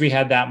once we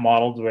had that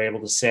modeled, we were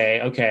able to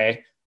say,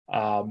 okay,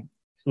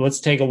 let's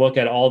take a look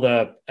at all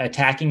the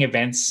attacking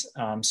events.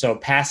 So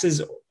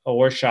passes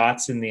or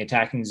shots in the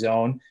attacking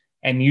zone,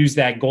 and use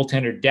that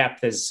goaltender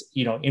depth as,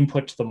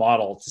 input to the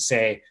model to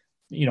say,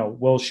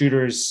 will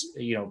shooters,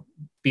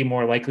 be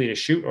more likely to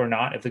shoot or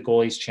not if the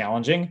goalie's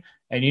challenging?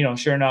 And,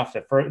 sure enough,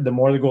 the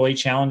more the goalie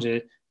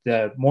challenges,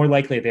 the more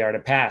likely they are to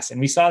pass. And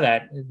we saw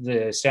that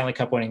the Stanley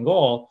Cup winning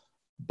goal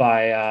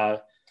by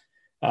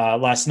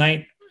last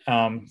night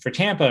for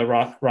Tampa,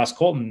 Ross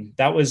Colton,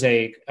 that was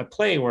a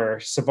play where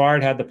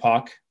Savard had the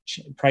puck,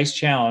 Price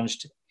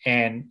challenged,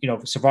 and,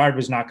 Savard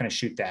was not going to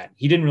shoot that.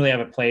 He didn't really have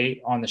a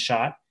play on the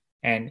shot.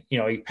 And,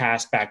 he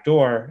passed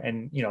backdoor,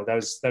 and, that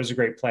was a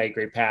great play,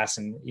 great pass.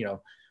 And,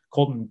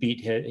 Colton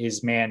beat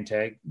his man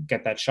to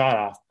get that shot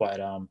off.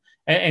 But,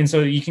 and so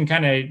you can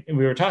kind of,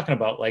 we were talking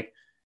about like,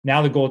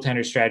 now the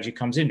goaltender strategy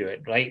comes into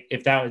it, right?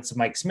 If that was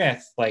Mike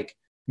Smith, like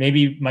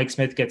maybe Mike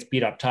Smith gets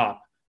beat up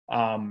top,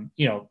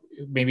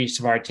 maybe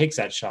Savard takes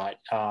that shot.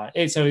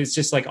 And so it's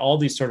just like all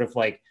these sort of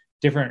like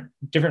different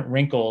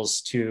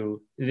wrinkles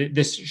to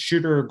this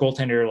shooter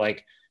goaltender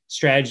like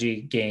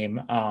strategy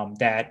game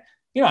that,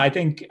 I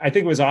think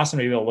it was awesome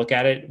to be able to look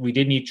at it. We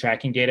did need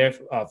tracking data.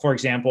 For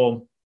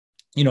example,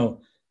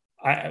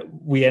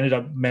 we ended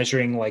up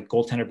measuring like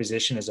goaltender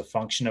position as a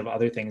function of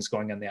other things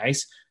going on the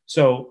ice.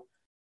 So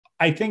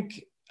I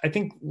think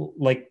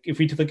like if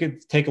we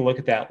take a look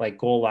at that like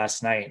goal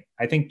last night,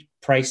 I think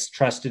Price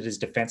trusted his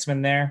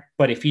defenseman there.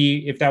 But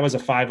if that was a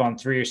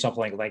 5-on-3 or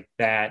something like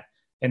that,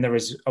 and there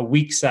was a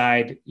weak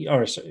side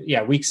guy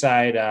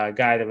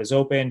that was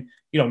open,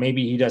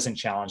 maybe he doesn't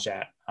challenge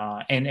that.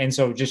 And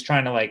so just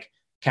trying to like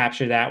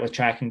capture that with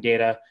tracking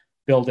data,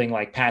 building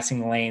like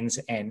passing lanes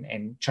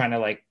and trying to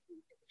like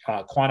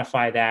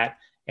quantify that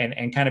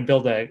and kind of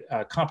build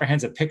a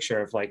comprehensive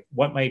picture of like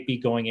what might be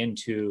going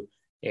into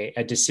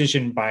a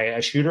decision by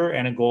a shooter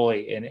and a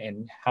goalie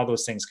and how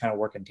those things kind of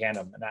work in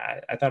tandem. And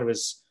I thought it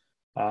was,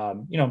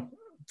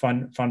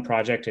 fun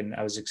project. And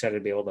I was excited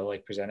to be able to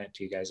like present it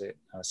to you guys at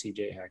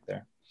CJ Hack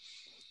there.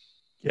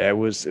 Yeah, it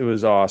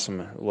was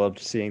awesome. I loved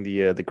seeing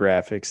the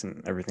graphics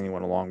and everything that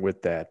went along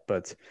with that.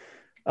 But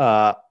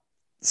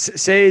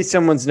say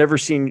someone's never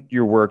seen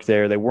your work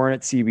there, they weren't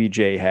at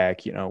CBJ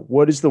Hack,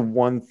 what is the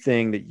one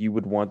thing that you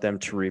would want them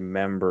to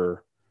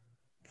remember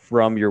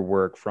from your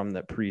work, from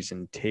the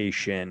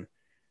presentation?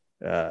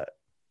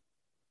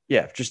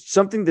 Just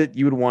something that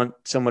you would want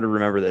someone to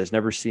remember that has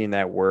never seen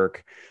that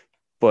work,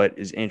 but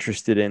is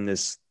interested in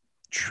this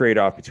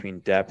trade-off between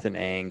depth and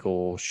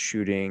angle,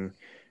 shooting,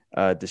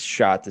 the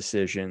shot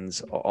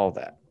decisions, all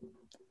that.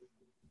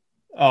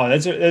 Oh,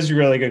 that's a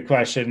really good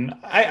question.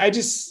 There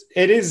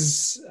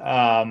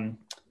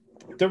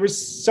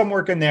was some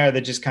work in there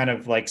that just kind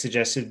of like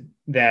suggested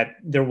that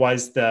there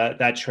was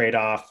that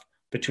trade-off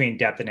between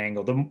depth and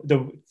angle.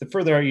 The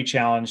further out you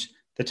challenge,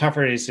 the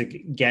tougher it is to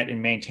get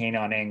and maintain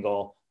on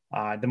angle.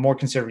 The more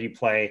conservative you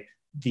play,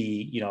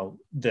 the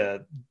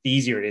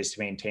easier it is to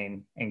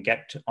maintain and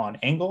get on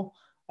angle.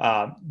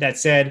 That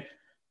said,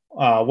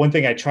 one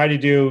thing I try to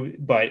do,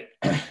 but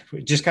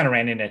just kind of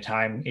ran into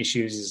time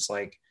issues, is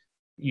like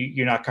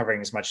you're not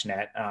covering as much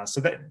net.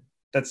 So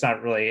that's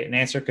not really an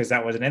answer because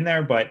that wasn't in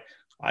there. But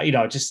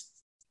just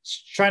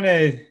trying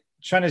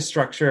to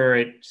structure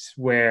it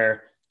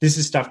where this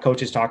is stuff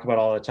coaches talk about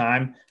all the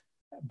time.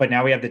 But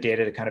now we have the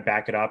data to kind of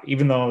back it up,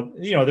 even though,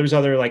 there was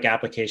other like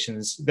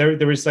applications. There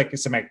was like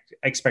some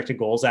expected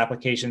goals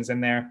applications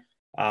in there.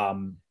 I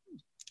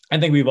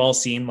think we've all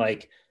seen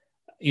like,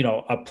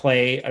 a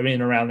play,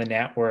 around the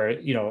net where,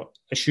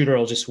 a shooter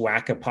will just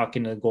whack a puck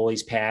into the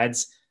goalie's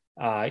pads.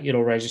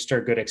 It'll register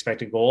good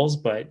expected goals,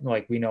 but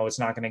like we know it's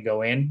not going to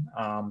go in.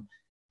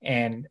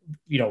 And,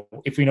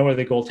 if we know where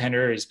the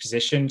goaltender is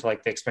positioned,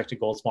 like the expected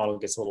goals model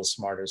gets a little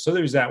smarter. So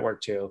there's that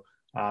work too.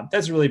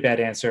 That's a really bad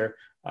answer.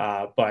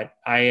 But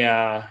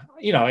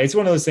it's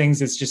one of those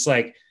things. It's just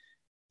like,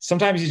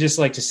 sometimes you just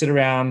like to sit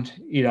around,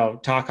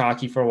 talk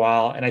hockey for a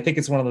while. And I think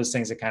it's one of those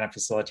things that kind of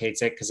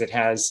facilitates it, because it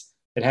has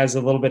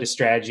a little bit of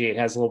strategy. It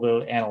has a little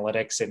bit of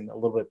analytics and a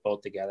little bit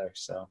both together.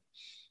 So.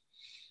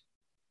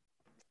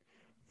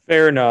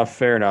 Fair enough.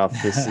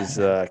 This is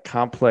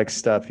complex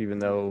stuff, even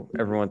though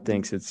everyone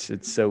thinks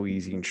it's so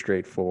easy and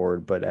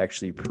straightforward, but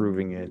actually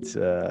proving it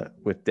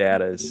with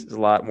data is a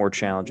lot more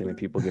challenging than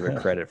people give it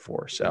credit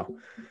for. So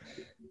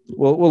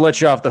we'll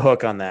let you off the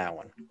hook on that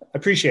one.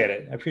 Appreciate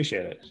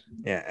it.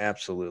 Yeah,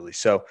 absolutely.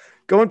 So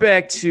going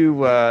back to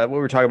what we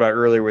were talking about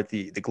earlier with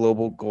the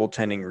global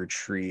goaltending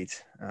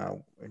retreat,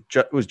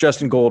 it was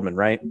Justin Goldman,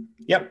 right?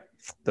 Yep.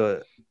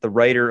 The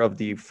writer of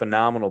the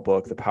phenomenal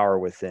book, The Power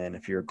Within.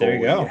 If you're a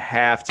goalie, you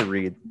have to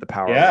read The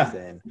Power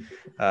Within.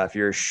 If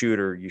you're a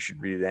shooter, you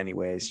should read it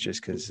anyways, just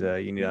because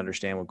you need to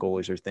understand what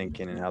goalies are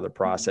thinking and how they're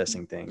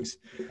processing things.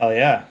 Oh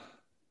yeah.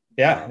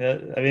 Yeah.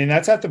 I mean,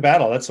 that's at the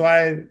battle. That's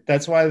why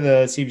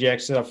the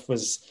CBX stuff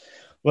was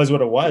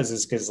what it was,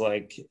 is because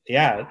goalies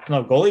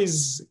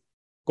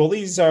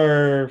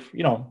are,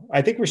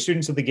 I think we're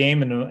students of the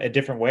game in a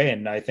different way.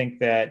 And I think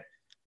that,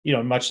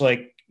 much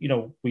like,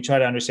 we try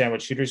to understand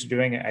what shooters are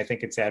doing, I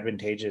think it's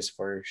advantageous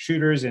for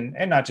shooters and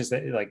not just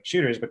like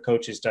shooters, but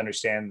coaches to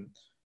understand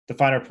the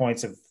finer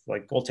points of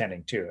like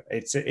goaltending too.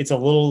 It's a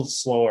little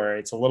slower.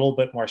 It's a little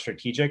bit more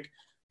strategic.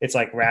 It's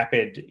like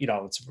rapid,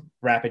 it's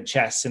rapid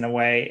chess in a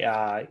way.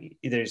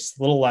 There's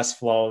a little less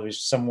flow.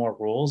 There's some more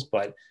rules,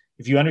 but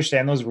if you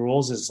understand those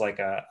rules as like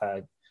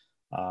a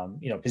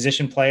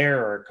position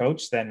player or a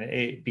coach, then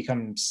it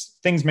becomes,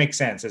 things make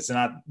sense. It's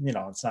not,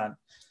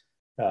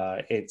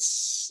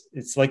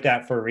 it's like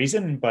that for a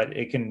reason, but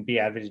it can be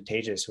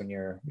advantageous when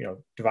you're,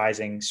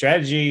 devising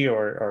strategy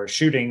or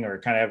shooting, or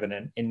kind of have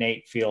an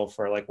innate feel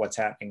for like what's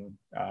happening,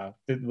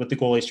 what the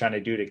goalie's trying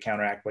to do to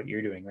counteract what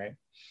you're doing. Right.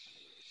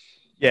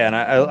 Yeah. And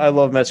I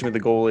love messing with the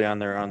goalie on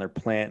their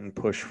plant and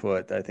push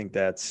foot. I think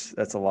that's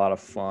a lot of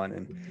fun.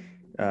 And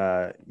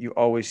you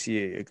always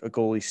see a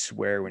goalie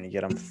swear when you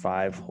get them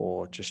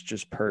 5-hole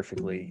just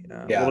perfectly.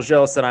 A little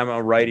jealous that I'm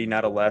a righty,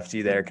 not a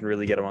lefty. There can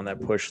really get them on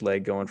that push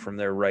leg going from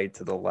their right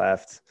to the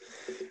left.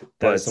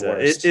 But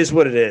it is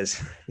what it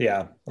is.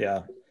 Yeah.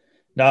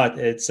 No,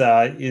 it's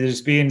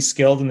there's being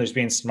skilled and there's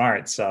being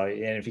smart. So,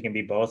 and if you can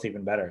be both,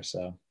 even better.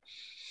 So.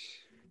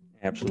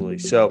 Absolutely.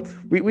 So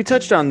we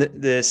touched on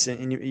this,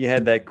 and you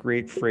had that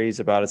great phrase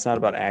about it's not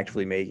about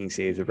actively making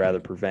saves, but rather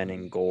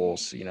preventing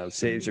goals.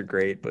 Saves are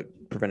great, but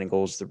preventing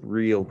goals is the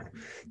real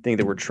thing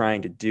that we're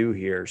trying to do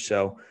here.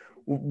 So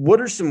what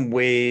are some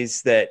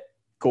ways that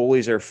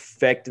goalies are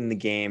affecting the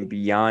game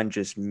beyond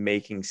just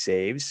making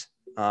saves?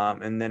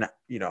 And then,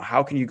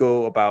 how can you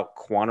go about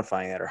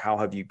quantifying that, or how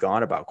have you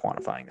gone about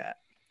quantifying that?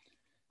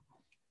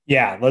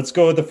 Yeah, let's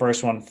go with the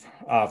first one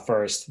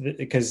first,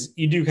 because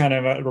you do kind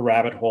of a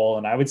rabbit hole.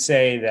 And I would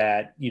say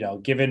that,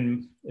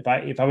 given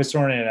if I was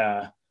thrown in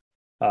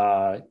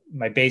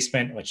my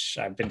basement, which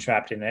I've been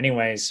trapped in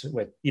anyways,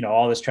 with,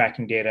 all this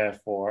tracking data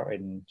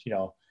and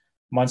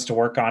months to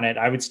work on it,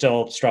 I would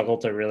still struggle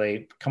to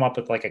really come up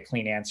with like a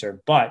clean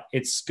answer. But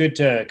it's good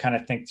to kind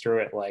of think through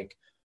it like,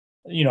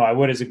 I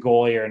would as a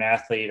goalie or an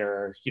athlete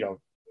or,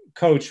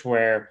 coach,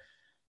 where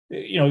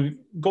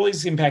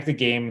goalies impact the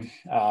game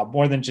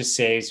more than just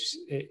saves,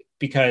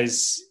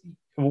 because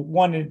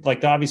one, like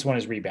the obvious one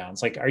is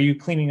rebounds. Like, are you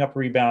cleaning up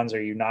rebounds?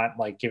 Are you not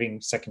like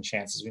giving second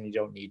chances when you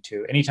don't need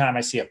to? Anytime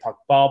I see a puck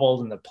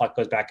bobbled and the puck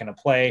goes back into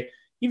play,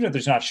 even if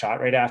there's not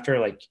shot right after,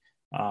 like,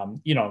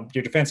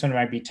 your defenseman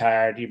might be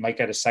tired. You might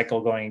get a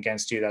cycle going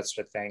against you, that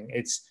sort of thing.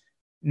 It's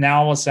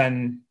now all of a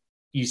sudden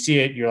you see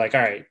it, you're like, all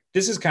right,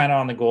 this is kind of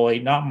on the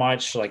goalie, not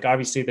much. Like,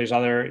 obviously there's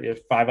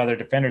 5 other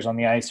defenders on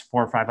the ice,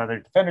 4 or 5 other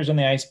defenders on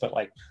the ice, but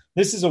like,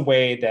 this is a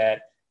way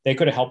that they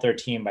could have helped their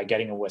team by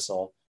getting a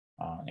whistle.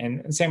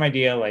 And same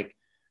idea, like,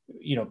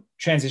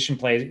 transition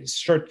plays,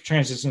 short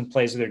transition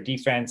plays of their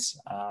defense.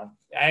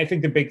 I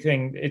think the big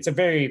thing, it's a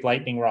very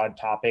lightning rod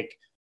topic.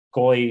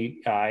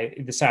 Goalie,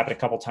 this happened a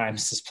couple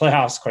times this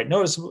playoffs, quite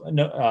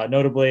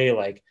notably,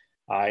 like,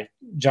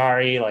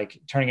 Jari, like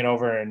turning it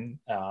over in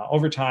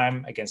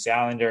overtime against the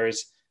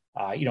Islanders.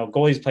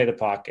 Goalies play the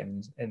puck,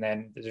 and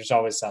then there's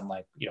always some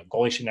like,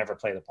 goalies should never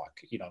play the puck.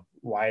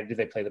 Why do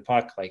they play the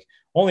puck? Like,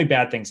 only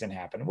bad things can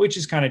happen, which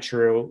is kind of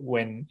true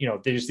when,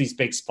 there's these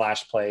big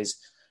splash plays.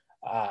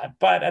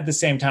 But at the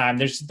same time,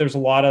 there's a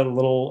lot of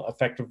little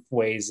effective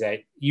ways that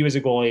you as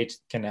a goalie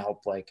can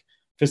help like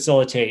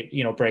facilitate,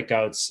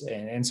 breakouts.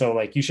 And so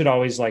like, you should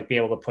always like be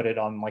able to put it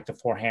on like the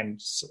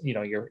forehand,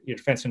 your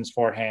defenseman's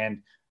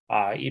forehand.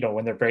 When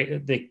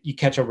you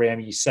catch a rim,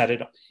 you set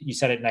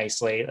it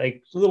nicely,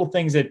 like little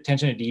things, that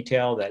attention to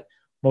detail that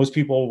most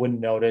people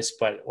wouldn't notice,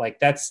 but like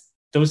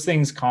those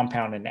things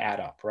compound and add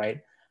up.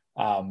 Right.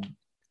 And,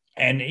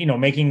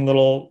 making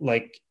little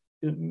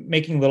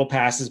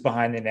passes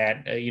behind the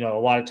net, a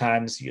lot of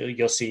times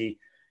you'll see,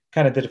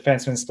 kind of the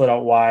defenseman split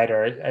out wide,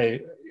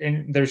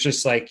 and there's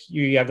just like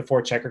you have the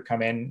forechecker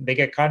come in, they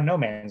get caught in no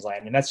man's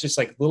land, and that's just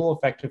like little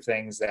effective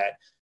things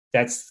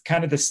that's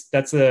kind of this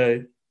that's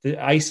the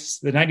ice,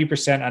 the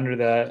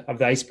 90% of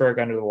the iceberg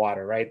under the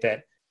water, right?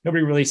 That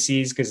nobody really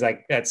sees because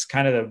like that's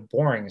kind of the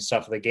boring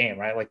stuff of the game,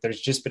 right? Like there's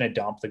just been a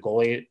dump, the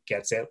goalie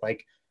gets it,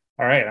 like,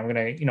 all right, I'm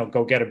gonna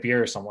go get a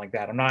beer or something like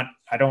that. I'm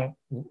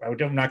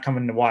not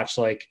coming to watch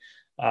like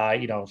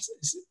the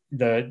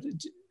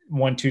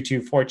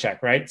 1-2-2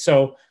 forecheck, right?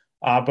 So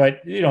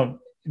but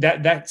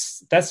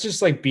that's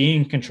just like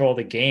being in control of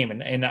the game.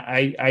 And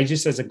I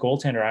just, as a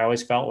goaltender, I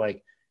always felt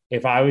like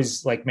if I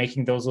was like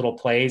making those little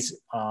plays,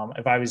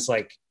 if I was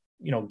like,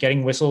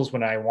 getting whistles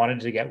when I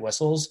wanted to get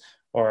whistles,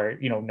 or,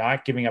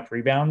 not giving up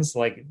rebounds,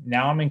 like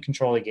now I'm in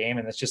control of the game,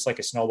 and it's just like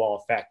a snowball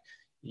effect.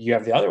 You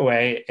have the other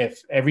way.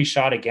 If every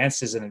shot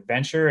against is an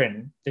adventure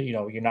and,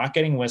 you're not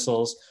getting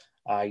whistles,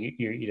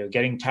 you're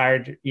getting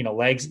tired,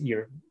 legs,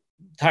 your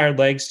tired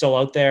legs still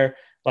out there,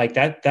 like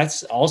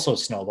that's also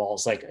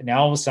snowballs. Like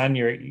now all of a sudden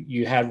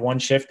you had one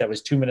shift that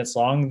was 2 minutes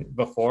long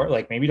before,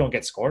 like maybe don't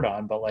get scored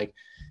on, but like,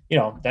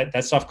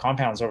 that stuff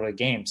compounds over the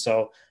game.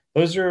 So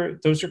those are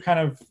kind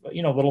of,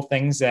 little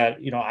things that,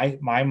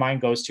 my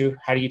mind goes to.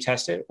 How do you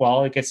test it?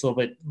 Well, it gets a little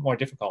bit more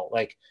difficult.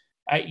 Like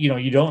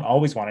you don't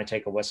always want to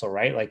take a whistle,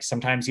 right? Like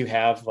sometimes you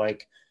have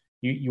like,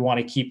 you want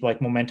to keep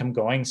like momentum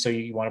going. So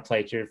you want to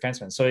play to your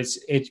defenseman. So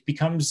it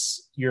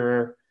becomes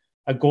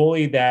a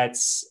goalie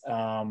that's,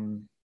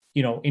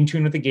 in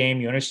tune with the game.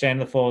 You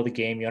understand the flow of the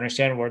game. You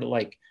understand where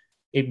like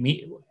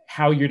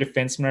how your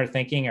defensemen are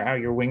thinking, or how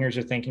your wingers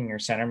are thinking, your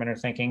centermen are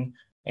thinking,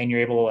 and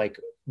you're able to like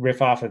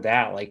riff off of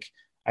that. Like,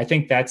 I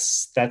think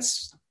that's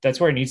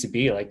where it needs to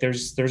be. Like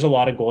there's a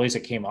lot of goalies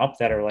that came up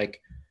that are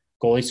like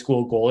goalie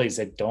school goalies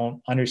that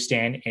don't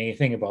understand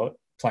anything about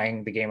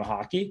playing the game of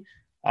hockey.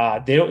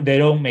 They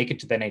don't make it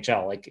to the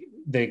NHL. Like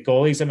the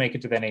goalies that make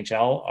it to the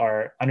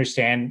NHL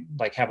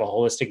have a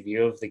holistic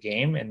view of the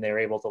game, and they're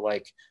able to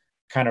like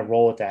kind of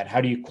roll with that. How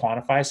do you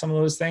quantify some of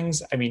those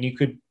things? I mean, you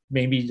could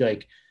maybe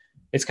like,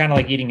 it's kind of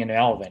like eating an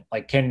elephant,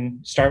 like can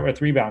start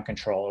with rebound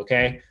control.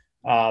 Okay.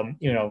 A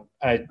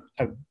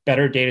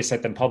better data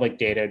set than public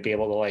data, be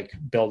able to like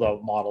build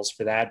out models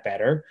for that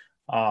better.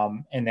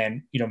 And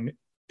then,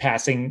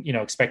 passing,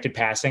 expected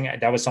passing,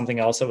 that was something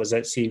else that was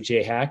at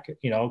CJ Hack,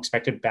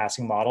 expected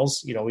passing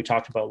models. We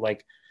talked about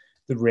like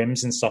the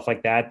rims and stuff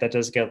like that. That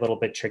does get a little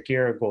bit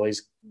trickier.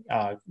 Goalies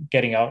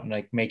getting out and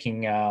like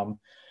making,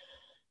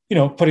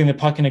 putting the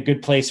puck in a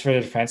good place for the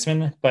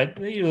defenseman. But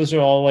those are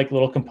all like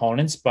little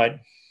components. But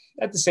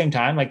at the same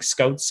time, like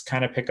scouts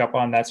kind of pick up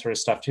on that sort of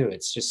stuff too.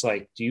 It's just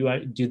like,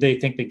 do they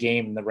think the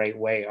game the right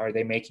way? Are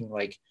they making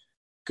like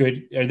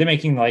are they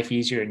making life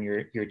easier in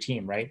your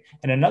team? Right.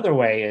 And another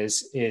way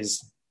is,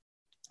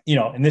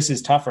 and this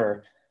is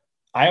tougher.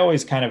 I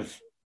always kind of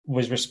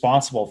was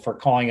responsible for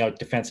calling out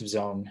defensive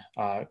zone,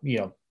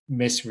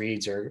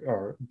 misreads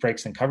or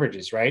breaks and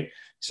coverages. Right.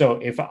 So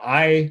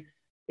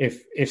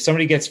if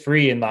somebody gets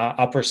free in the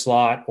upper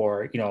slot,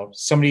 or,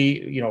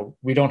 somebody,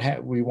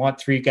 we want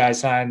three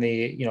guys high in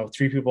the,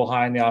 three people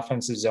high in the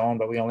offensive zone,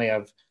 but we only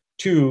have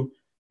two,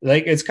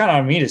 like, it's kind of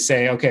on me to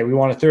say, okay, we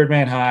want a third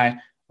man high,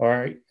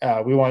 or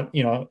we want,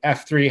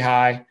 F3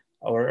 high,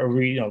 or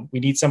we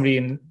need somebody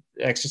in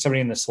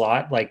the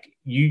slot. Like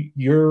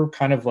you're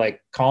kind of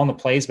like calling the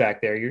plays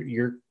back there.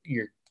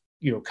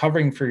 You're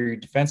covering for your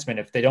defenseman.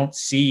 If they don't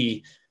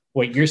see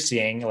what you're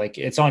seeing, like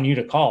it's on you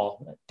to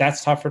call.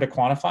 That's tougher to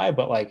quantify,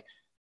 but like,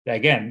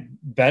 again,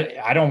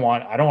 I don't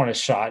want a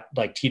shot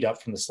like teed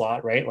up from the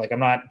slot, right? Like I'm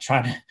not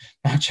trying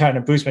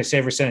to boost my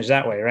save percentage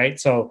that way. Right.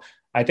 So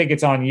I think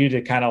it's on you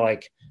to kind of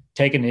like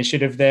take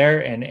initiative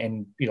there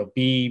and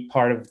be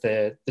part of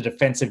the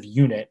defensive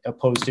unit,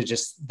 opposed to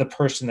just the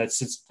person that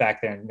sits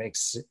back there and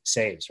makes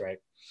saves. Right.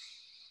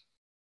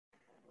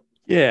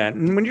 Yeah,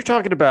 and when you're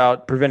talking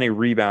about preventing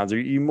rebounds, are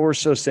you more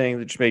so saying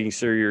that just making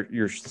sure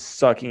you're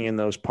sucking in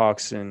those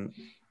pucks and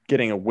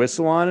getting a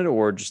whistle on it,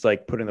 or just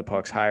like putting the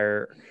pucks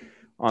higher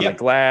on the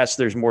glass?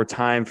 There's more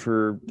time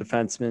for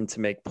defensemen to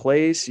make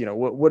plays.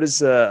 What is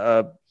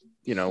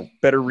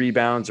better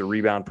rebounds or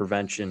rebound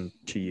prevention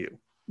to you?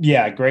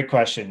 Yeah, great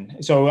question.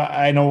 So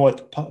I know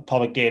with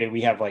public data,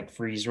 we have like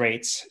freeze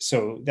rates.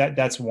 So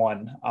that's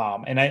one.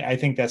 And I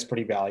think that's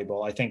pretty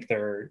valuable. I think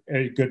they're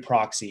a good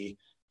proxy.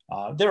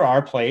 There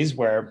are plays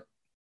where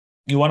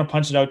you want to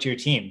punch it out to your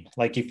team.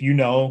 Like if you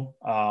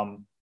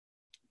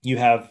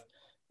have,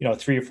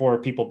 3 or 4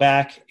 people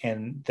back,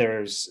 and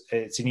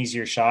it's an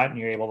easier shot, and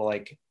you're able to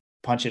like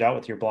punch it out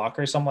with your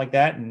blocker or something like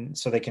that. And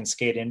so they can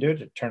skate into it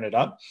to turn it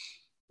up.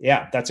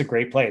 Yeah, that's a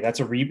great play. That's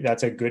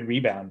a good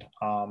rebound.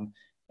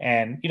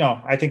 And,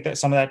 I think that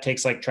some of that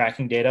takes like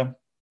tracking data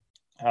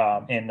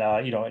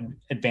and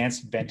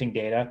advanced venting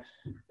data.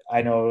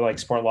 I know like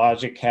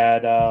Sportlogic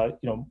had,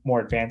 more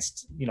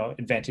advanced,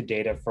 invented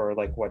data for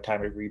like what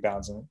time of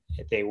rebounds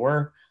they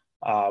were.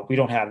 We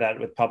don't have that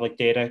with public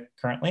data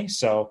currently.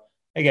 So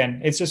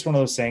again, it's just one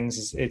of those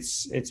things.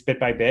 It's bit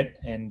by bit.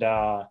 And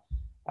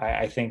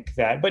I think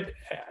that, but,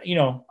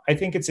 I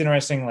think it's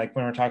interesting, like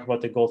when we're talking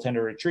about the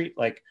goaltender retreat,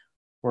 like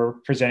we're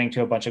presenting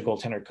to a bunch of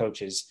goaltender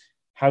coaches.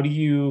 How do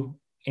you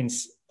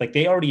like,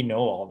 they already know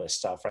all this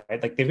stuff,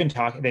 right? Like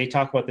they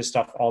talk about this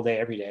stuff all day,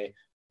 every day.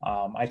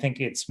 I think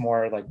it's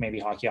more like maybe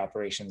hockey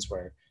operations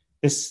where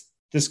this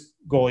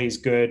goalie is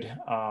good.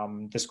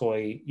 This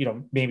goalie,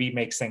 maybe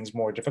makes things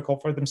more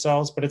difficult for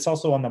themselves, but it's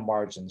also on the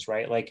margins,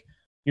 right? Like,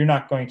 you're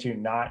not going to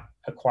not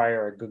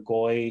acquire a good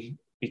goalie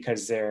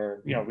because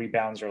their,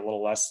 rebounds are a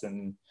little less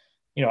than,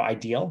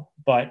 ideal.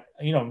 But,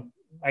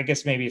 I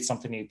guess maybe it's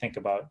something you think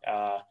about.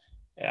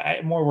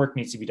 More work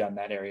needs to be done in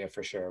that area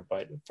for sure.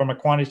 But from a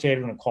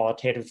quantitative and a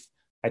qualitative,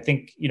 I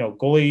think,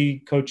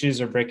 goalie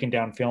coaches are breaking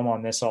down film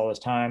on this all the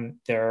time.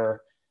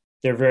 They're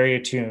very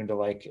attuned to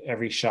like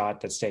every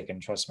shot that's taken,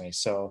 trust me.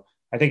 So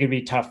I think it'd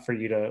be tough for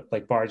you to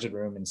like barge the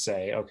room and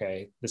say,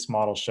 okay, this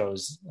model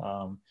shows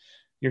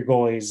your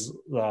goalies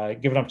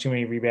giving up too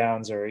many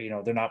rebounds, or,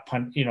 they're not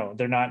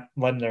they're not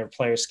letting their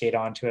players skate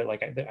onto it.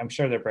 Like, I'm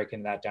sure they're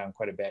breaking that down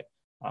quite a bit.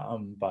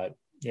 But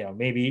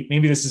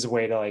maybe this is a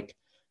way to like,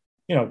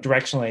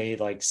 directionally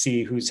like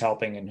see who's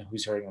helping and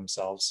who's hurting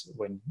themselves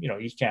when,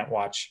 you can't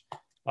watch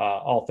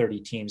all 30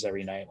 teams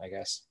every night, I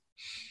guess.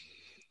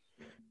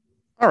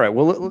 All right.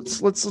 Well,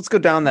 let's go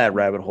down that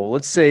rabbit hole.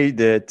 Let's say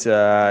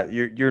that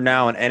you're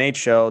now an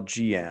NHL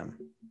GM.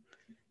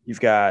 You've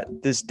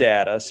got this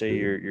data. Say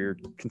you're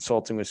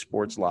consulting with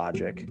Sports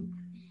Logic.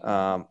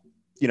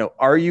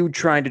 Are you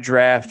trying to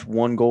draft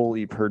one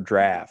goalie per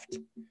draft?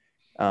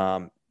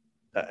 And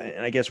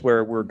I guess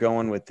where we're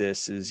going with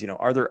this is,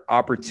 are there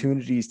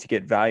opportunities to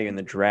get value in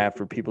the draft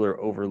where people are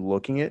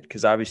overlooking it?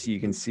 Because obviously you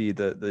can see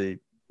the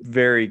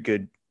very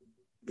good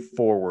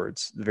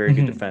forwards, the very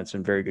good defense,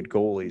 and very good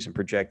goalies, and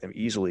project them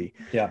easily.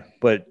 Yeah.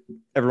 But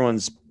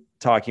everyone's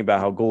talking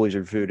about how goalies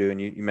are voodoo,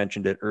 and you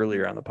mentioned it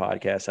earlier on the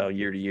podcast, how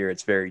year to year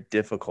it's very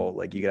difficult.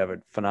 Like, you could have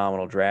a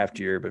phenomenal draft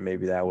year, but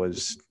maybe that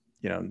was,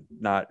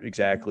 not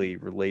exactly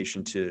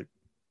relation to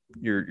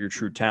your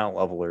true talent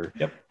level or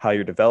how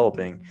you're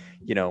developing.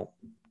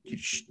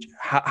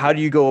 How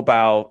do you go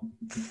about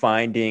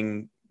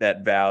finding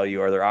that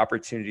value? Are there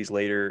opportunities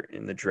later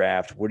in the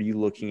draft? What are you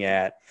looking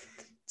at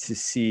to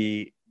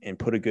see and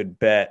put a good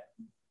bet?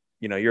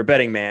 You're a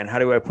betting man. How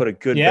do I put a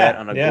good bet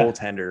on a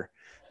goaltender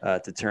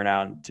to turn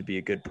out to be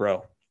a good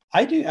pro?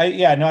 I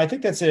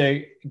think that's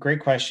a great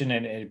question.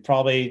 And it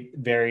probably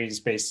varies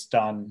based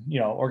on,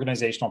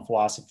 organizational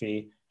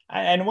philosophy.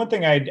 And one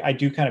thing I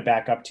do kind of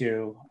back up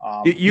to,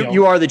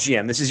 you are the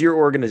GM. This is your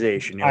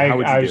organization. How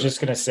would you I was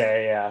just going to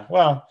say,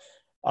 well,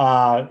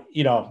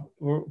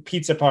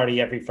 pizza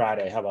party every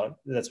Friday. How about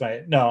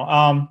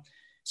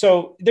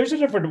so there's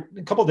a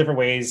couple different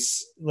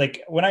ways.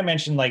 Like, when I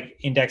mentioned like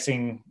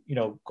indexing,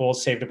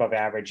 goals saved above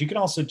average, you can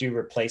also do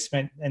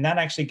replacement, and that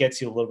actually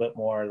gets you a little bit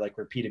more like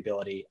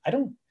repeatability. I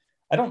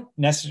don't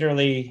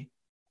necessarily,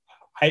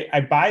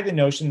 I buy the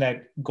notion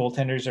that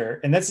goaltenders are,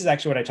 and this is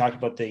actually what I talked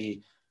about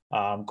the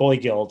goalie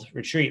guild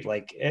retreat.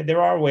 Like,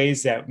 there are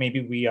ways that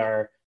maybe we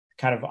are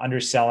kind of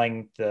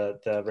underselling the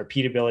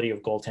repeatability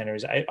of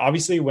goaltenders.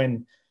 Obviously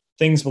when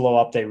things blow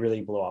up, they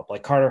really blow up.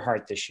 Like Carter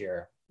Hart this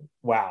year.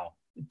 Wow.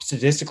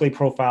 Statistically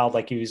profiled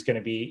like he was going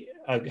to be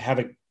have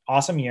an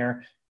awesome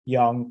year,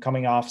 young,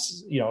 coming off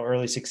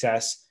early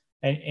success,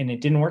 and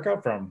it didn't work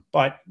out for him.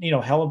 But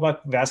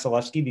Hellebuyck,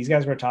 Vasilevsky, these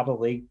guys were top of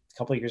the league a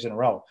couple of years in a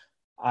row.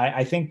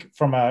 I think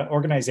from an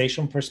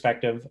organizational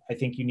perspective, I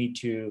think you need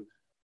to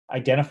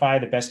identify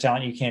the best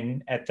talent you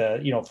can at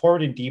the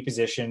forward and D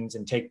positions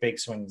and take big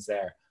swings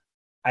there.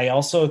 I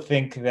also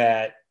think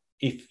that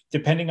if,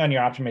 depending on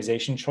your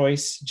optimization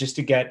choice, just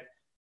to get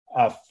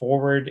a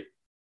forward,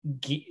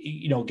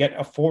 get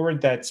a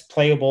forward that's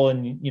playable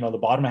in, the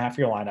bottom half of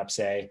your lineup,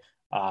 say,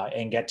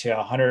 and get to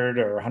 100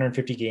 or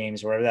 150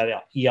 games, whatever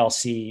that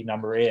ELC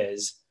number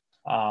is.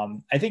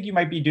 I think you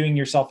might be doing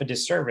yourself a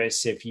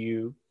disservice if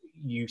you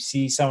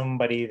see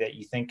somebody that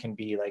you think can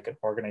be like an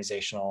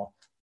organizational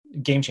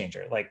game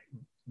changer. Like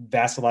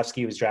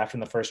Vasilevsky was drafted in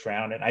the first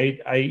round, and I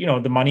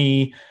the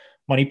money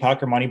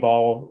puck or money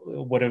ball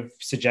would have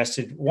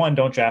suggested, one,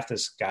 don't draft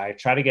this guy.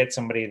 Try to get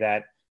somebody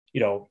that,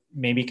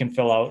 maybe can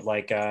fill out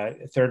like a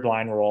third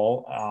line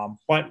role.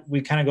 But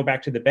we kind of go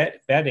back to the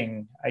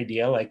betting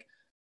idea. Like,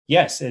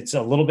 yes, it's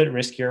a little bit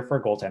riskier for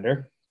a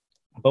goaltender,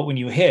 but when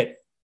you hit,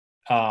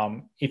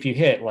 if you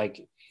hit,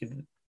 like,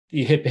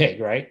 you hit big,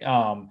 right?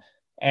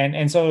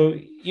 And so,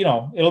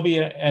 it'll be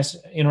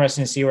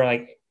interesting to see where,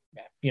 like,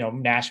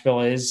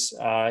 Nashville is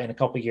in a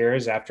couple of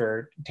years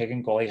after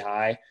taking goalie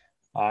high.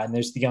 And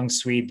there's the young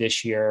Swede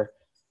this year.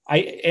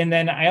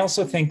 I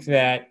also think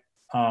that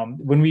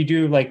when we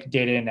do like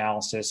data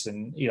analysis,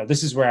 and,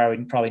 this is where I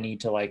would probably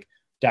need to like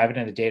dive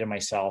into the data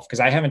myself, because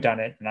I haven't done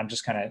it and I'm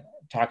just kind of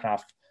talking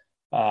off,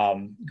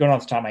 going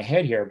off the top of my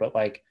head here. But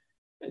like,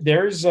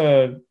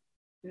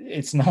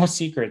 it's no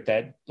secret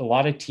that a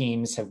lot of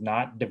teams have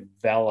not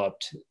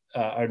developed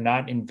are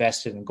not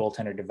invested in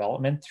goaltender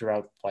development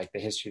throughout like the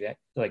history that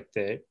like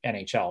the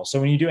NHL.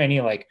 So when you do any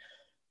like,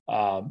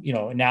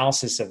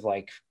 analysis of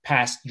like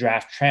past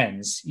draft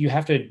trends, you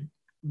have to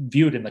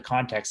view it in the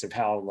context of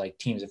how like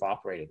teams have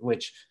operated,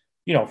 which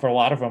for a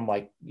lot of them,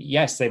 like,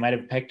 yes, they might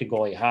have picked a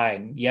goalie high,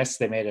 and yes,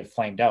 they may have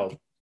flamed out.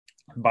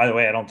 By the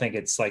way, I don't think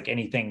it's like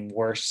anything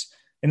worse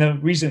in the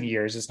recent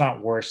years. It's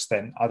not worse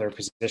than other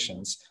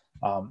positions.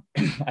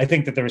 I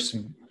think that there was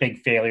some big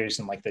failures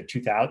in like the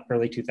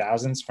early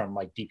 2000s from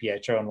like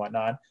DiPietro and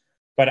whatnot,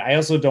 but I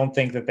also don't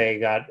think that they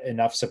got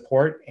enough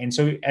support. And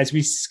so as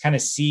we kind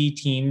of see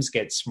teams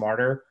get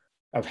smarter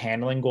of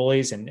handling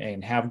goalies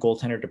and have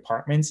goaltender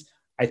departments,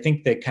 I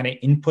think that kind of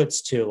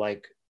inputs to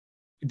like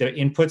the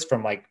inputs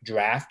from like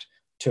draft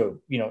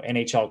to,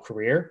 NHL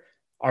career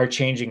are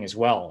changing as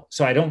well.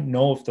 So I don't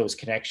know if those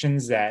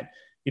connections that,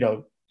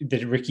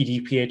 the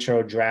Ricky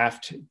DiPietro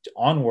draft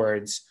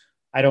onwards,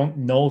 I don't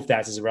know if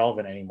that's as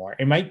relevant anymore.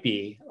 It might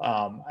be.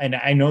 And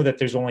I know that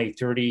there's only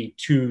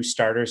 32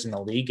 starters in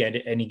the league at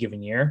any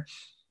given year.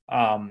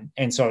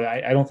 And so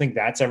I don't think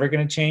that's ever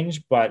going to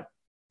change, but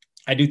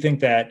I do think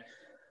that,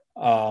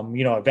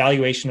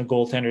 evaluation of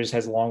goaltenders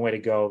has a long way to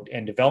go,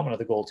 and development of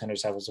the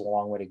goaltenders has a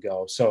long way to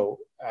go. So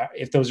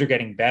if those are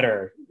getting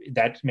better,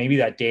 that maybe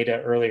that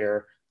data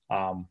earlier,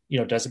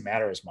 doesn't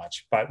matter as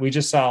much. But we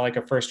just saw like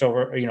a first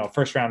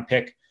round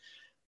pick,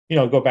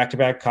 go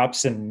back-to-back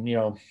cups, and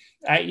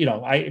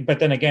but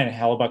then again,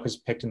 Hellebuyck was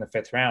picked in the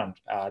 5th round.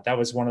 That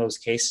was one of those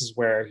cases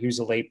where he was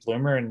a late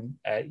bloomer, and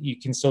you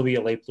can still be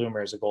a late bloomer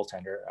as a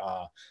goaltender.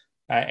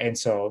 And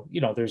so,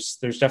 there's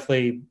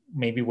definitely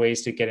maybe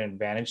ways to get an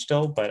advantage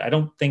still, but I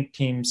don't think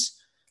teams,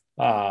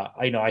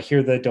 I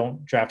hear the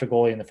don't draft a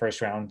goalie in the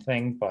 1st round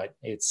thing, but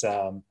it's,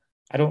 I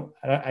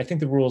think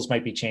the rules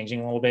might be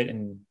changing a little bit.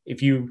 And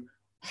if you,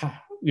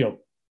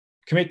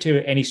 commit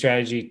to any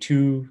strategy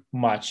too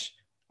much,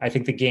 I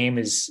think the game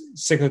is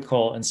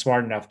cyclical and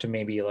smart enough to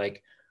maybe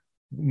like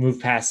move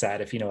past that,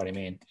 if you know what I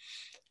mean.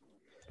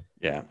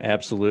 Yeah,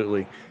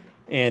 absolutely.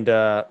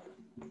 And,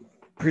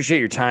 appreciate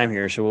your time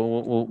here. So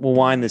we'll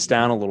wind this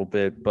down a little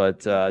bit, but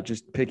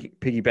just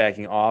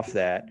piggybacking off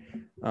that,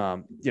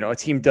 a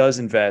team does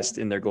invest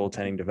in their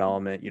goaltending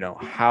development.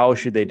 How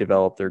should they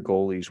develop their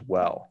goalies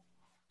well?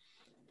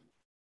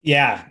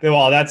 Yeah,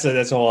 well, that's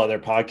a whole other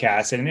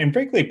podcast, and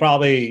frankly,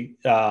 probably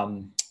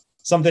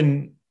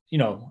something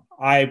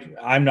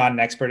I'm not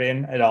an expert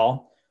in at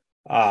all.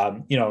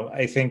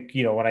 I think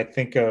when I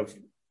think of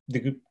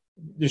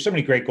there's so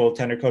many great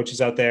goaltender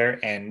coaches out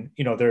there, and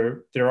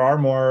there are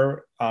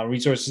more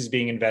resources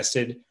being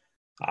invested.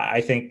 I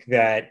think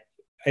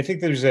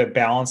there's a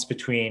balance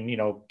between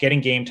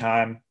getting game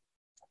time,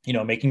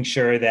 making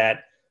sure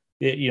that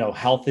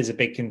health is a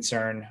big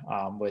concern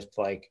with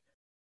like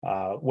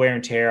wear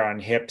and tear on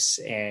hips,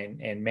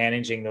 and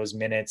managing those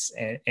minutes,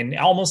 and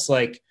almost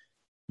like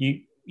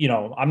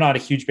I'm not a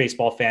huge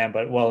baseball fan,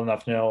 but well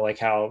enough to know like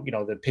how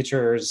the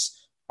pitchers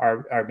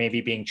are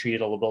maybe being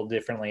treated a little bit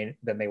differently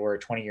than they were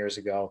 20 years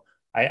ago.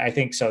 I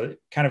think so.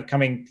 Kind of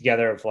coming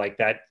together of like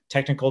that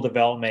technical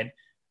development,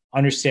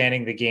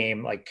 understanding the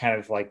game, like kind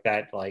of like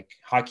that, like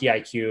hockey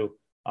IQ,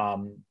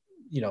 and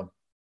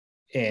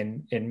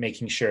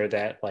making sure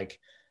that like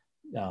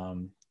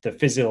the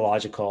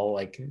physiological,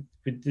 like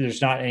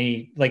there's not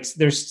any, like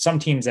there's some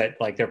teams that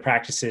like their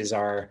practices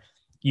are,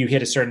 you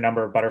hit a certain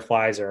number of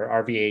butterflies or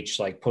RVH,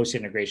 like post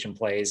integration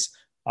plays,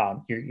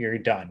 you're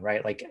done,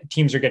 right? Like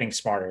teams are getting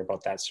smarter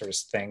about that sort of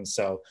thing.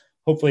 So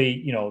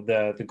hopefully,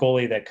 the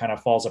goalie that kind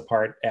of falls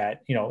apart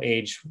at,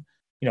 age,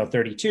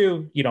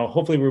 32,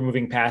 hopefully we're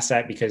moving past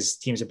that, because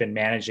teams have been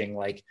managing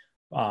like,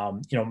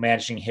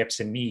 managing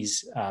hips and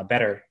knees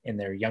better in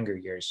their younger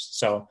years.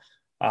 So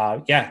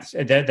that's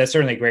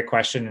certainly a great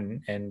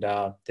question. And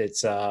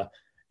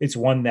it's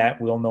one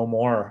that we'll know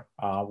more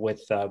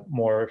with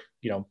more,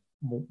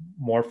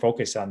 more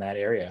focus on that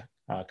area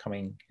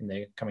coming in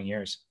the coming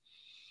years.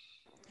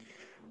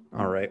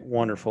 All right.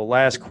 Wonderful.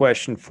 Last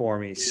question for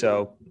me.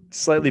 So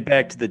slightly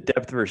back to the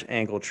depth versus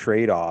angle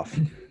trade-off.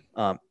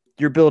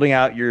 You're building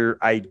out your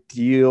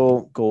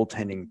ideal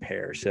goaltending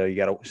pair. So you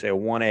got to say a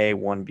 1A,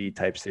 1B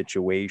type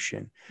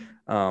situation.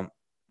 Do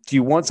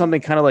you want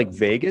something kind of like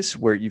Vegas,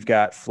 where you've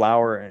got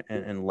Flower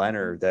and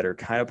Leonard that are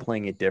kind of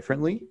playing it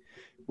differently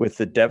with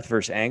the depth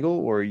versus angle,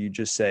 or you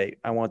just say,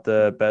 I want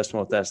the best,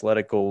 most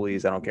athletic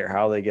goalies, I don't care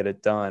how they get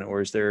it done? Or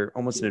is there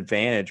almost an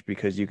advantage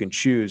because you can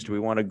choose, do we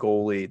want a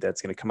goalie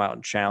that's going to come out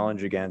and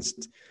challenge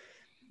against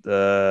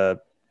the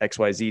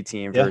XYZ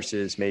team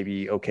versus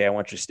maybe, okay, I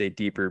want you to stay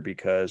deeper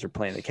because we're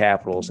playing the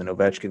Capitals and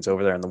Ovechkin's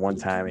over there on the one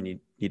time and you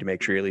need to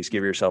make sure you at least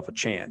give yourself a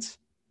chance?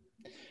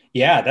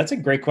 Yeah, that's a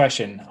great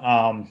question.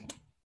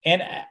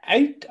 And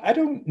I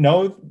don't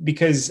know,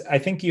 because I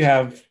think you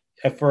have,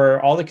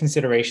 for all the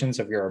considerations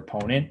of your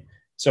opponent.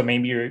 So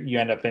maybe you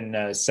end up in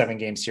a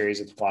 7-game series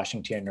with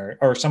Washington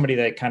or somebody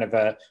that kind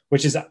of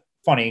which is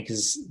funny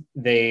because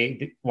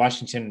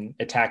Washington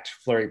attacked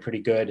Fleury pretty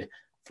good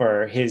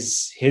for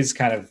his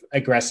kind of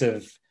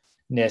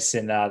aggressiveness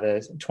in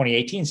the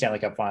 2018 Stanley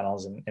Cup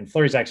Finals, and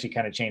Fleury's actually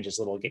kind of changed his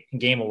little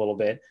game a little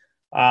bit.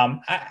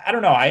 I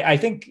don't know. I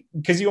think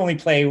because you only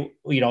play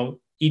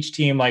each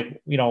team like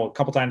a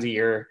couple times a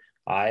year,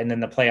 and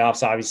then the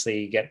playoffs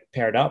obviously get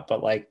paired up,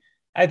 but like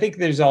I think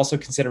there's also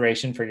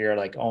consideration for your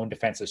like own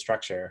defensive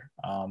structure.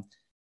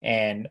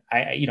 And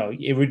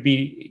it would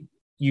be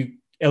you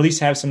at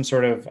least have some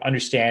sort of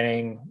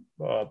understanding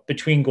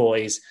between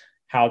goalies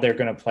how they're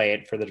going to play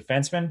it for the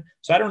defenseman.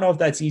 So I don't know if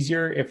that's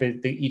easier if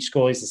each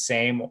goalie is the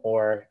same,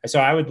 or so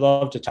I would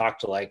love to talk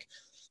to like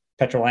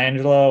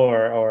Petrolangelo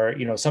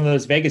or some of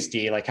those Vegas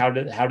D, like how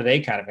do they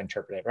kind of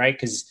interpret it, right?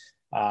 Because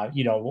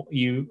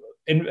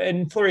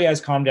and Fleury has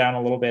calmed down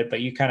a little bit,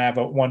 but you kind of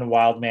have one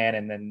wild man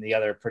and then the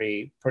other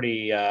pretty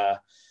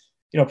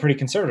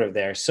conservative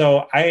there.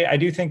 So I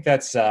do think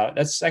that's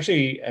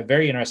actually a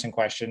very interesting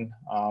question.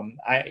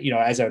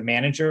 As a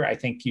manager, I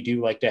think you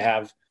do like to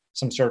have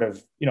some sort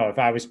of, if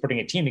I was putting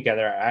a team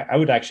together, I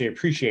would actually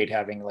appreciate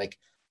having like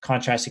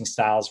contrasting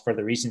styles for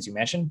the reasons you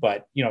mentioned,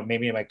 but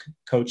maybe my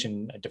coach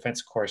and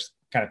defense course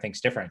kind of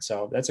thinks different.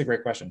 So that's a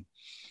great question.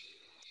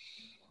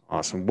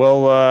 Awesome.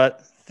 Well,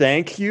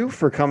 thank you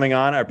for coming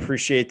on. I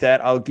appreciate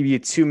that. I'll give you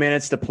 2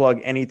 minutes to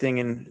plug anything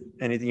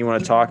you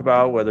want to talk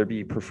about, whether it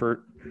be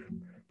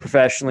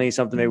professionally,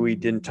 something maybe we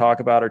didn't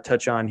talk about or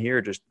touch on here,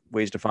 just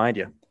ways to find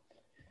you.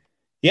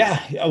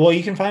 Yeah. Well,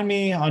 you can find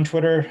me on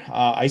Twitter,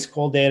 Ice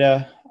Cold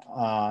Data.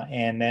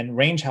 And then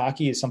Range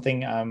Hockey is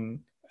something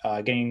I'm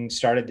getting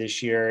started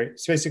this year.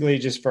 It's basically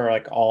just for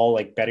like all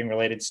like betting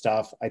related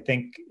stuff. I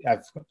think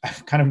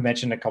I've kind of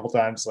mentioned a couple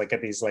times, like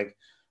at these like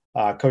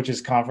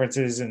coaches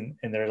conferences and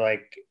they're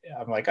like,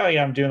 I'm like, oh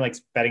yeah, I'm doing like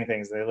betting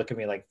things. They look at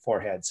me like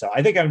forehead. So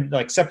I think I'm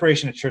like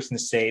separation of church and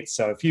state.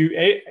 So if you,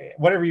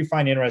 whatever you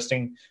find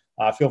interesting,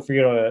 feel free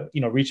to,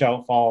 reach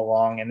out, follow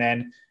along. And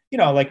then,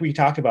 like we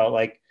talked about,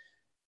 like,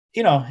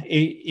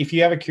 if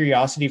you have a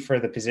curiosity for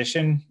the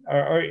position,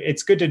 or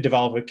it's good to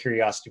develop a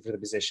curiosity for the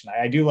position.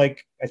 I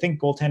think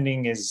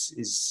goaltending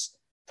is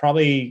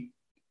probably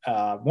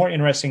more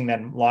interesting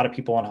than a lot of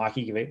people in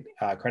hockey give it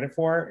credit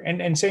for.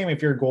 And same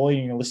if you're a goalie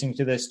and you're listening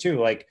to this too,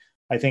 like,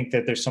 I think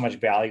that there's so much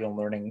value in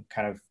learning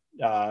kind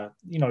of,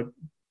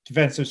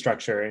 defensive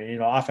structure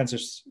and,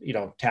 offensive,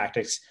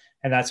 tactics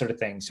and that sort of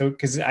thing. So,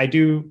 cause I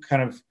do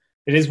kind of,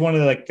 it is one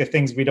of the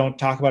things we don't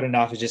talk about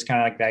enough is just kind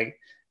of like that,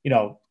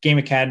 game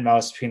of cat and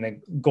mouse between the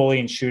goalie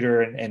and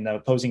shooter and the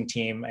opposing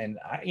team. And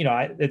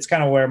it's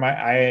kind of where my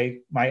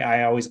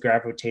eye always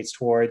gravitates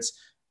towards.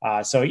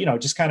 So,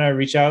 just kind of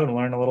reach out and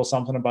learn a little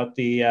something about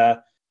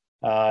the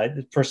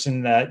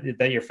person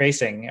that you're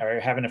facing or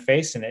having to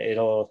face, and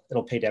it'll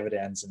pay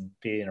dividends and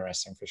be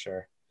interesting for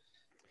sure.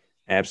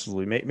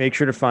 Absolutely. Make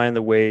sure to find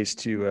the ways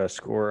to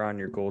score on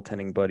your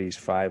goaltending buddies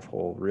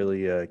 5-hole.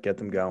 Really get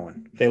them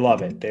going. They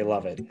love it.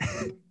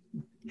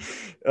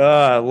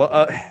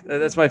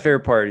 That's my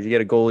favorite part. You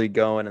get a goalie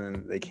going and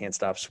then they can't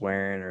stop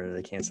swearing or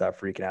they can't stop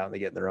freaking out and they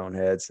get in their own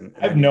heads. And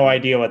I have no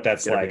idea what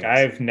that's like.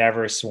 I've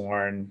never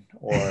sworn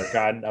or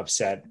gotten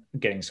upset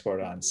getting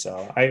scored on.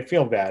 So I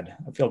feel bad.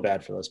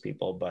 For those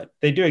people, but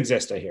they do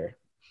exist, I hear.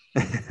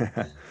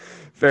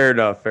 Fair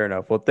enough.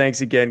 Well, thanks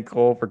again,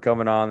 Cole, for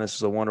coming on. This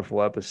was a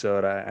wonderful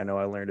episode. I know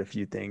I learned a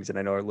few things and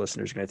I know our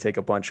listeners are going to take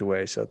a bunch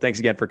away. So thanks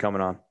again for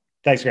coming on.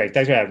 Thanks, Greg.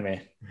 Thanks for having me.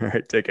 All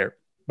right. Take care.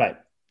 Bye.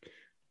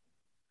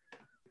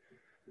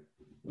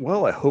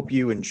 Well, I hope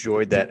you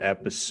enjoyed that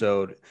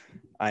episode.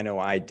 I know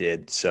I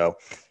did. So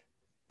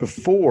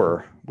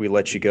before we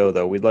let you go,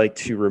 though, we'd like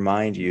to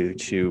remind you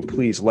to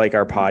please like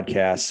our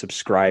podcast,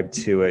 subscribe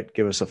to it,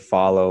 give us a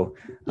follow,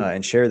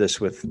 and share this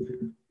with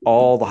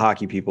all the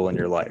hockey people in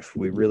your life.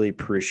 We really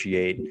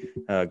appreciate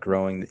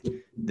growing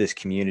this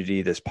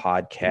community, this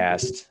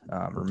podcast.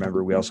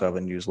 Remember, we also have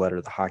a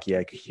newsletter, the Hockey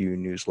IQ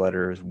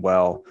newsletter as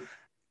well.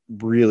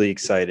 Really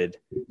excited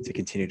to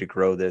continue to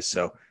grow this.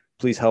 So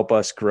please help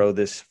us grow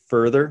this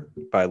further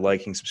by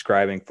liking,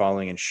 subscribing,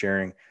 following, and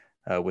sharing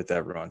with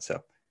everyone.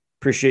 So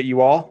appreciate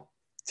you all.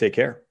 Take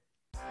care.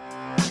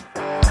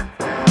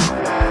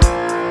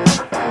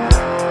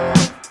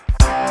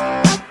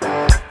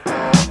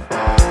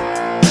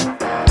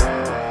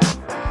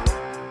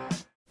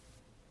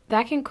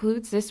 That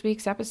concludes this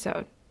week's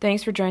episode.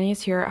 Thanks for joining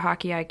us here at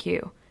Hockey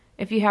IQ.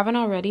 If you haven't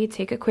already,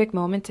 take a quick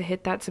moment to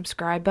hit that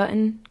subscribe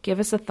button, give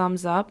us a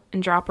thumbs up,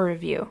 and drop a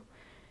review.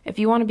 If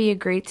you want to be a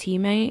great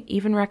teammate,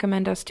 even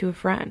recommend us to a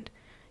friend.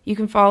 You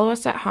can follow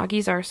us at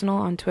Hockey's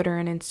Arsenal on Twitter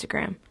and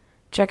Instagram.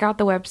 Check out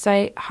the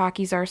website,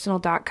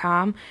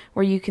 hockeysarsenal.com,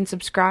 where you can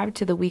subscribe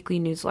to the weekly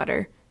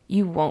newsletter.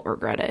 You won't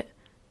regret it.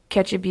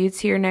 Catch your buttes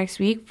here next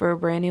week for a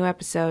brand new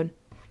episode.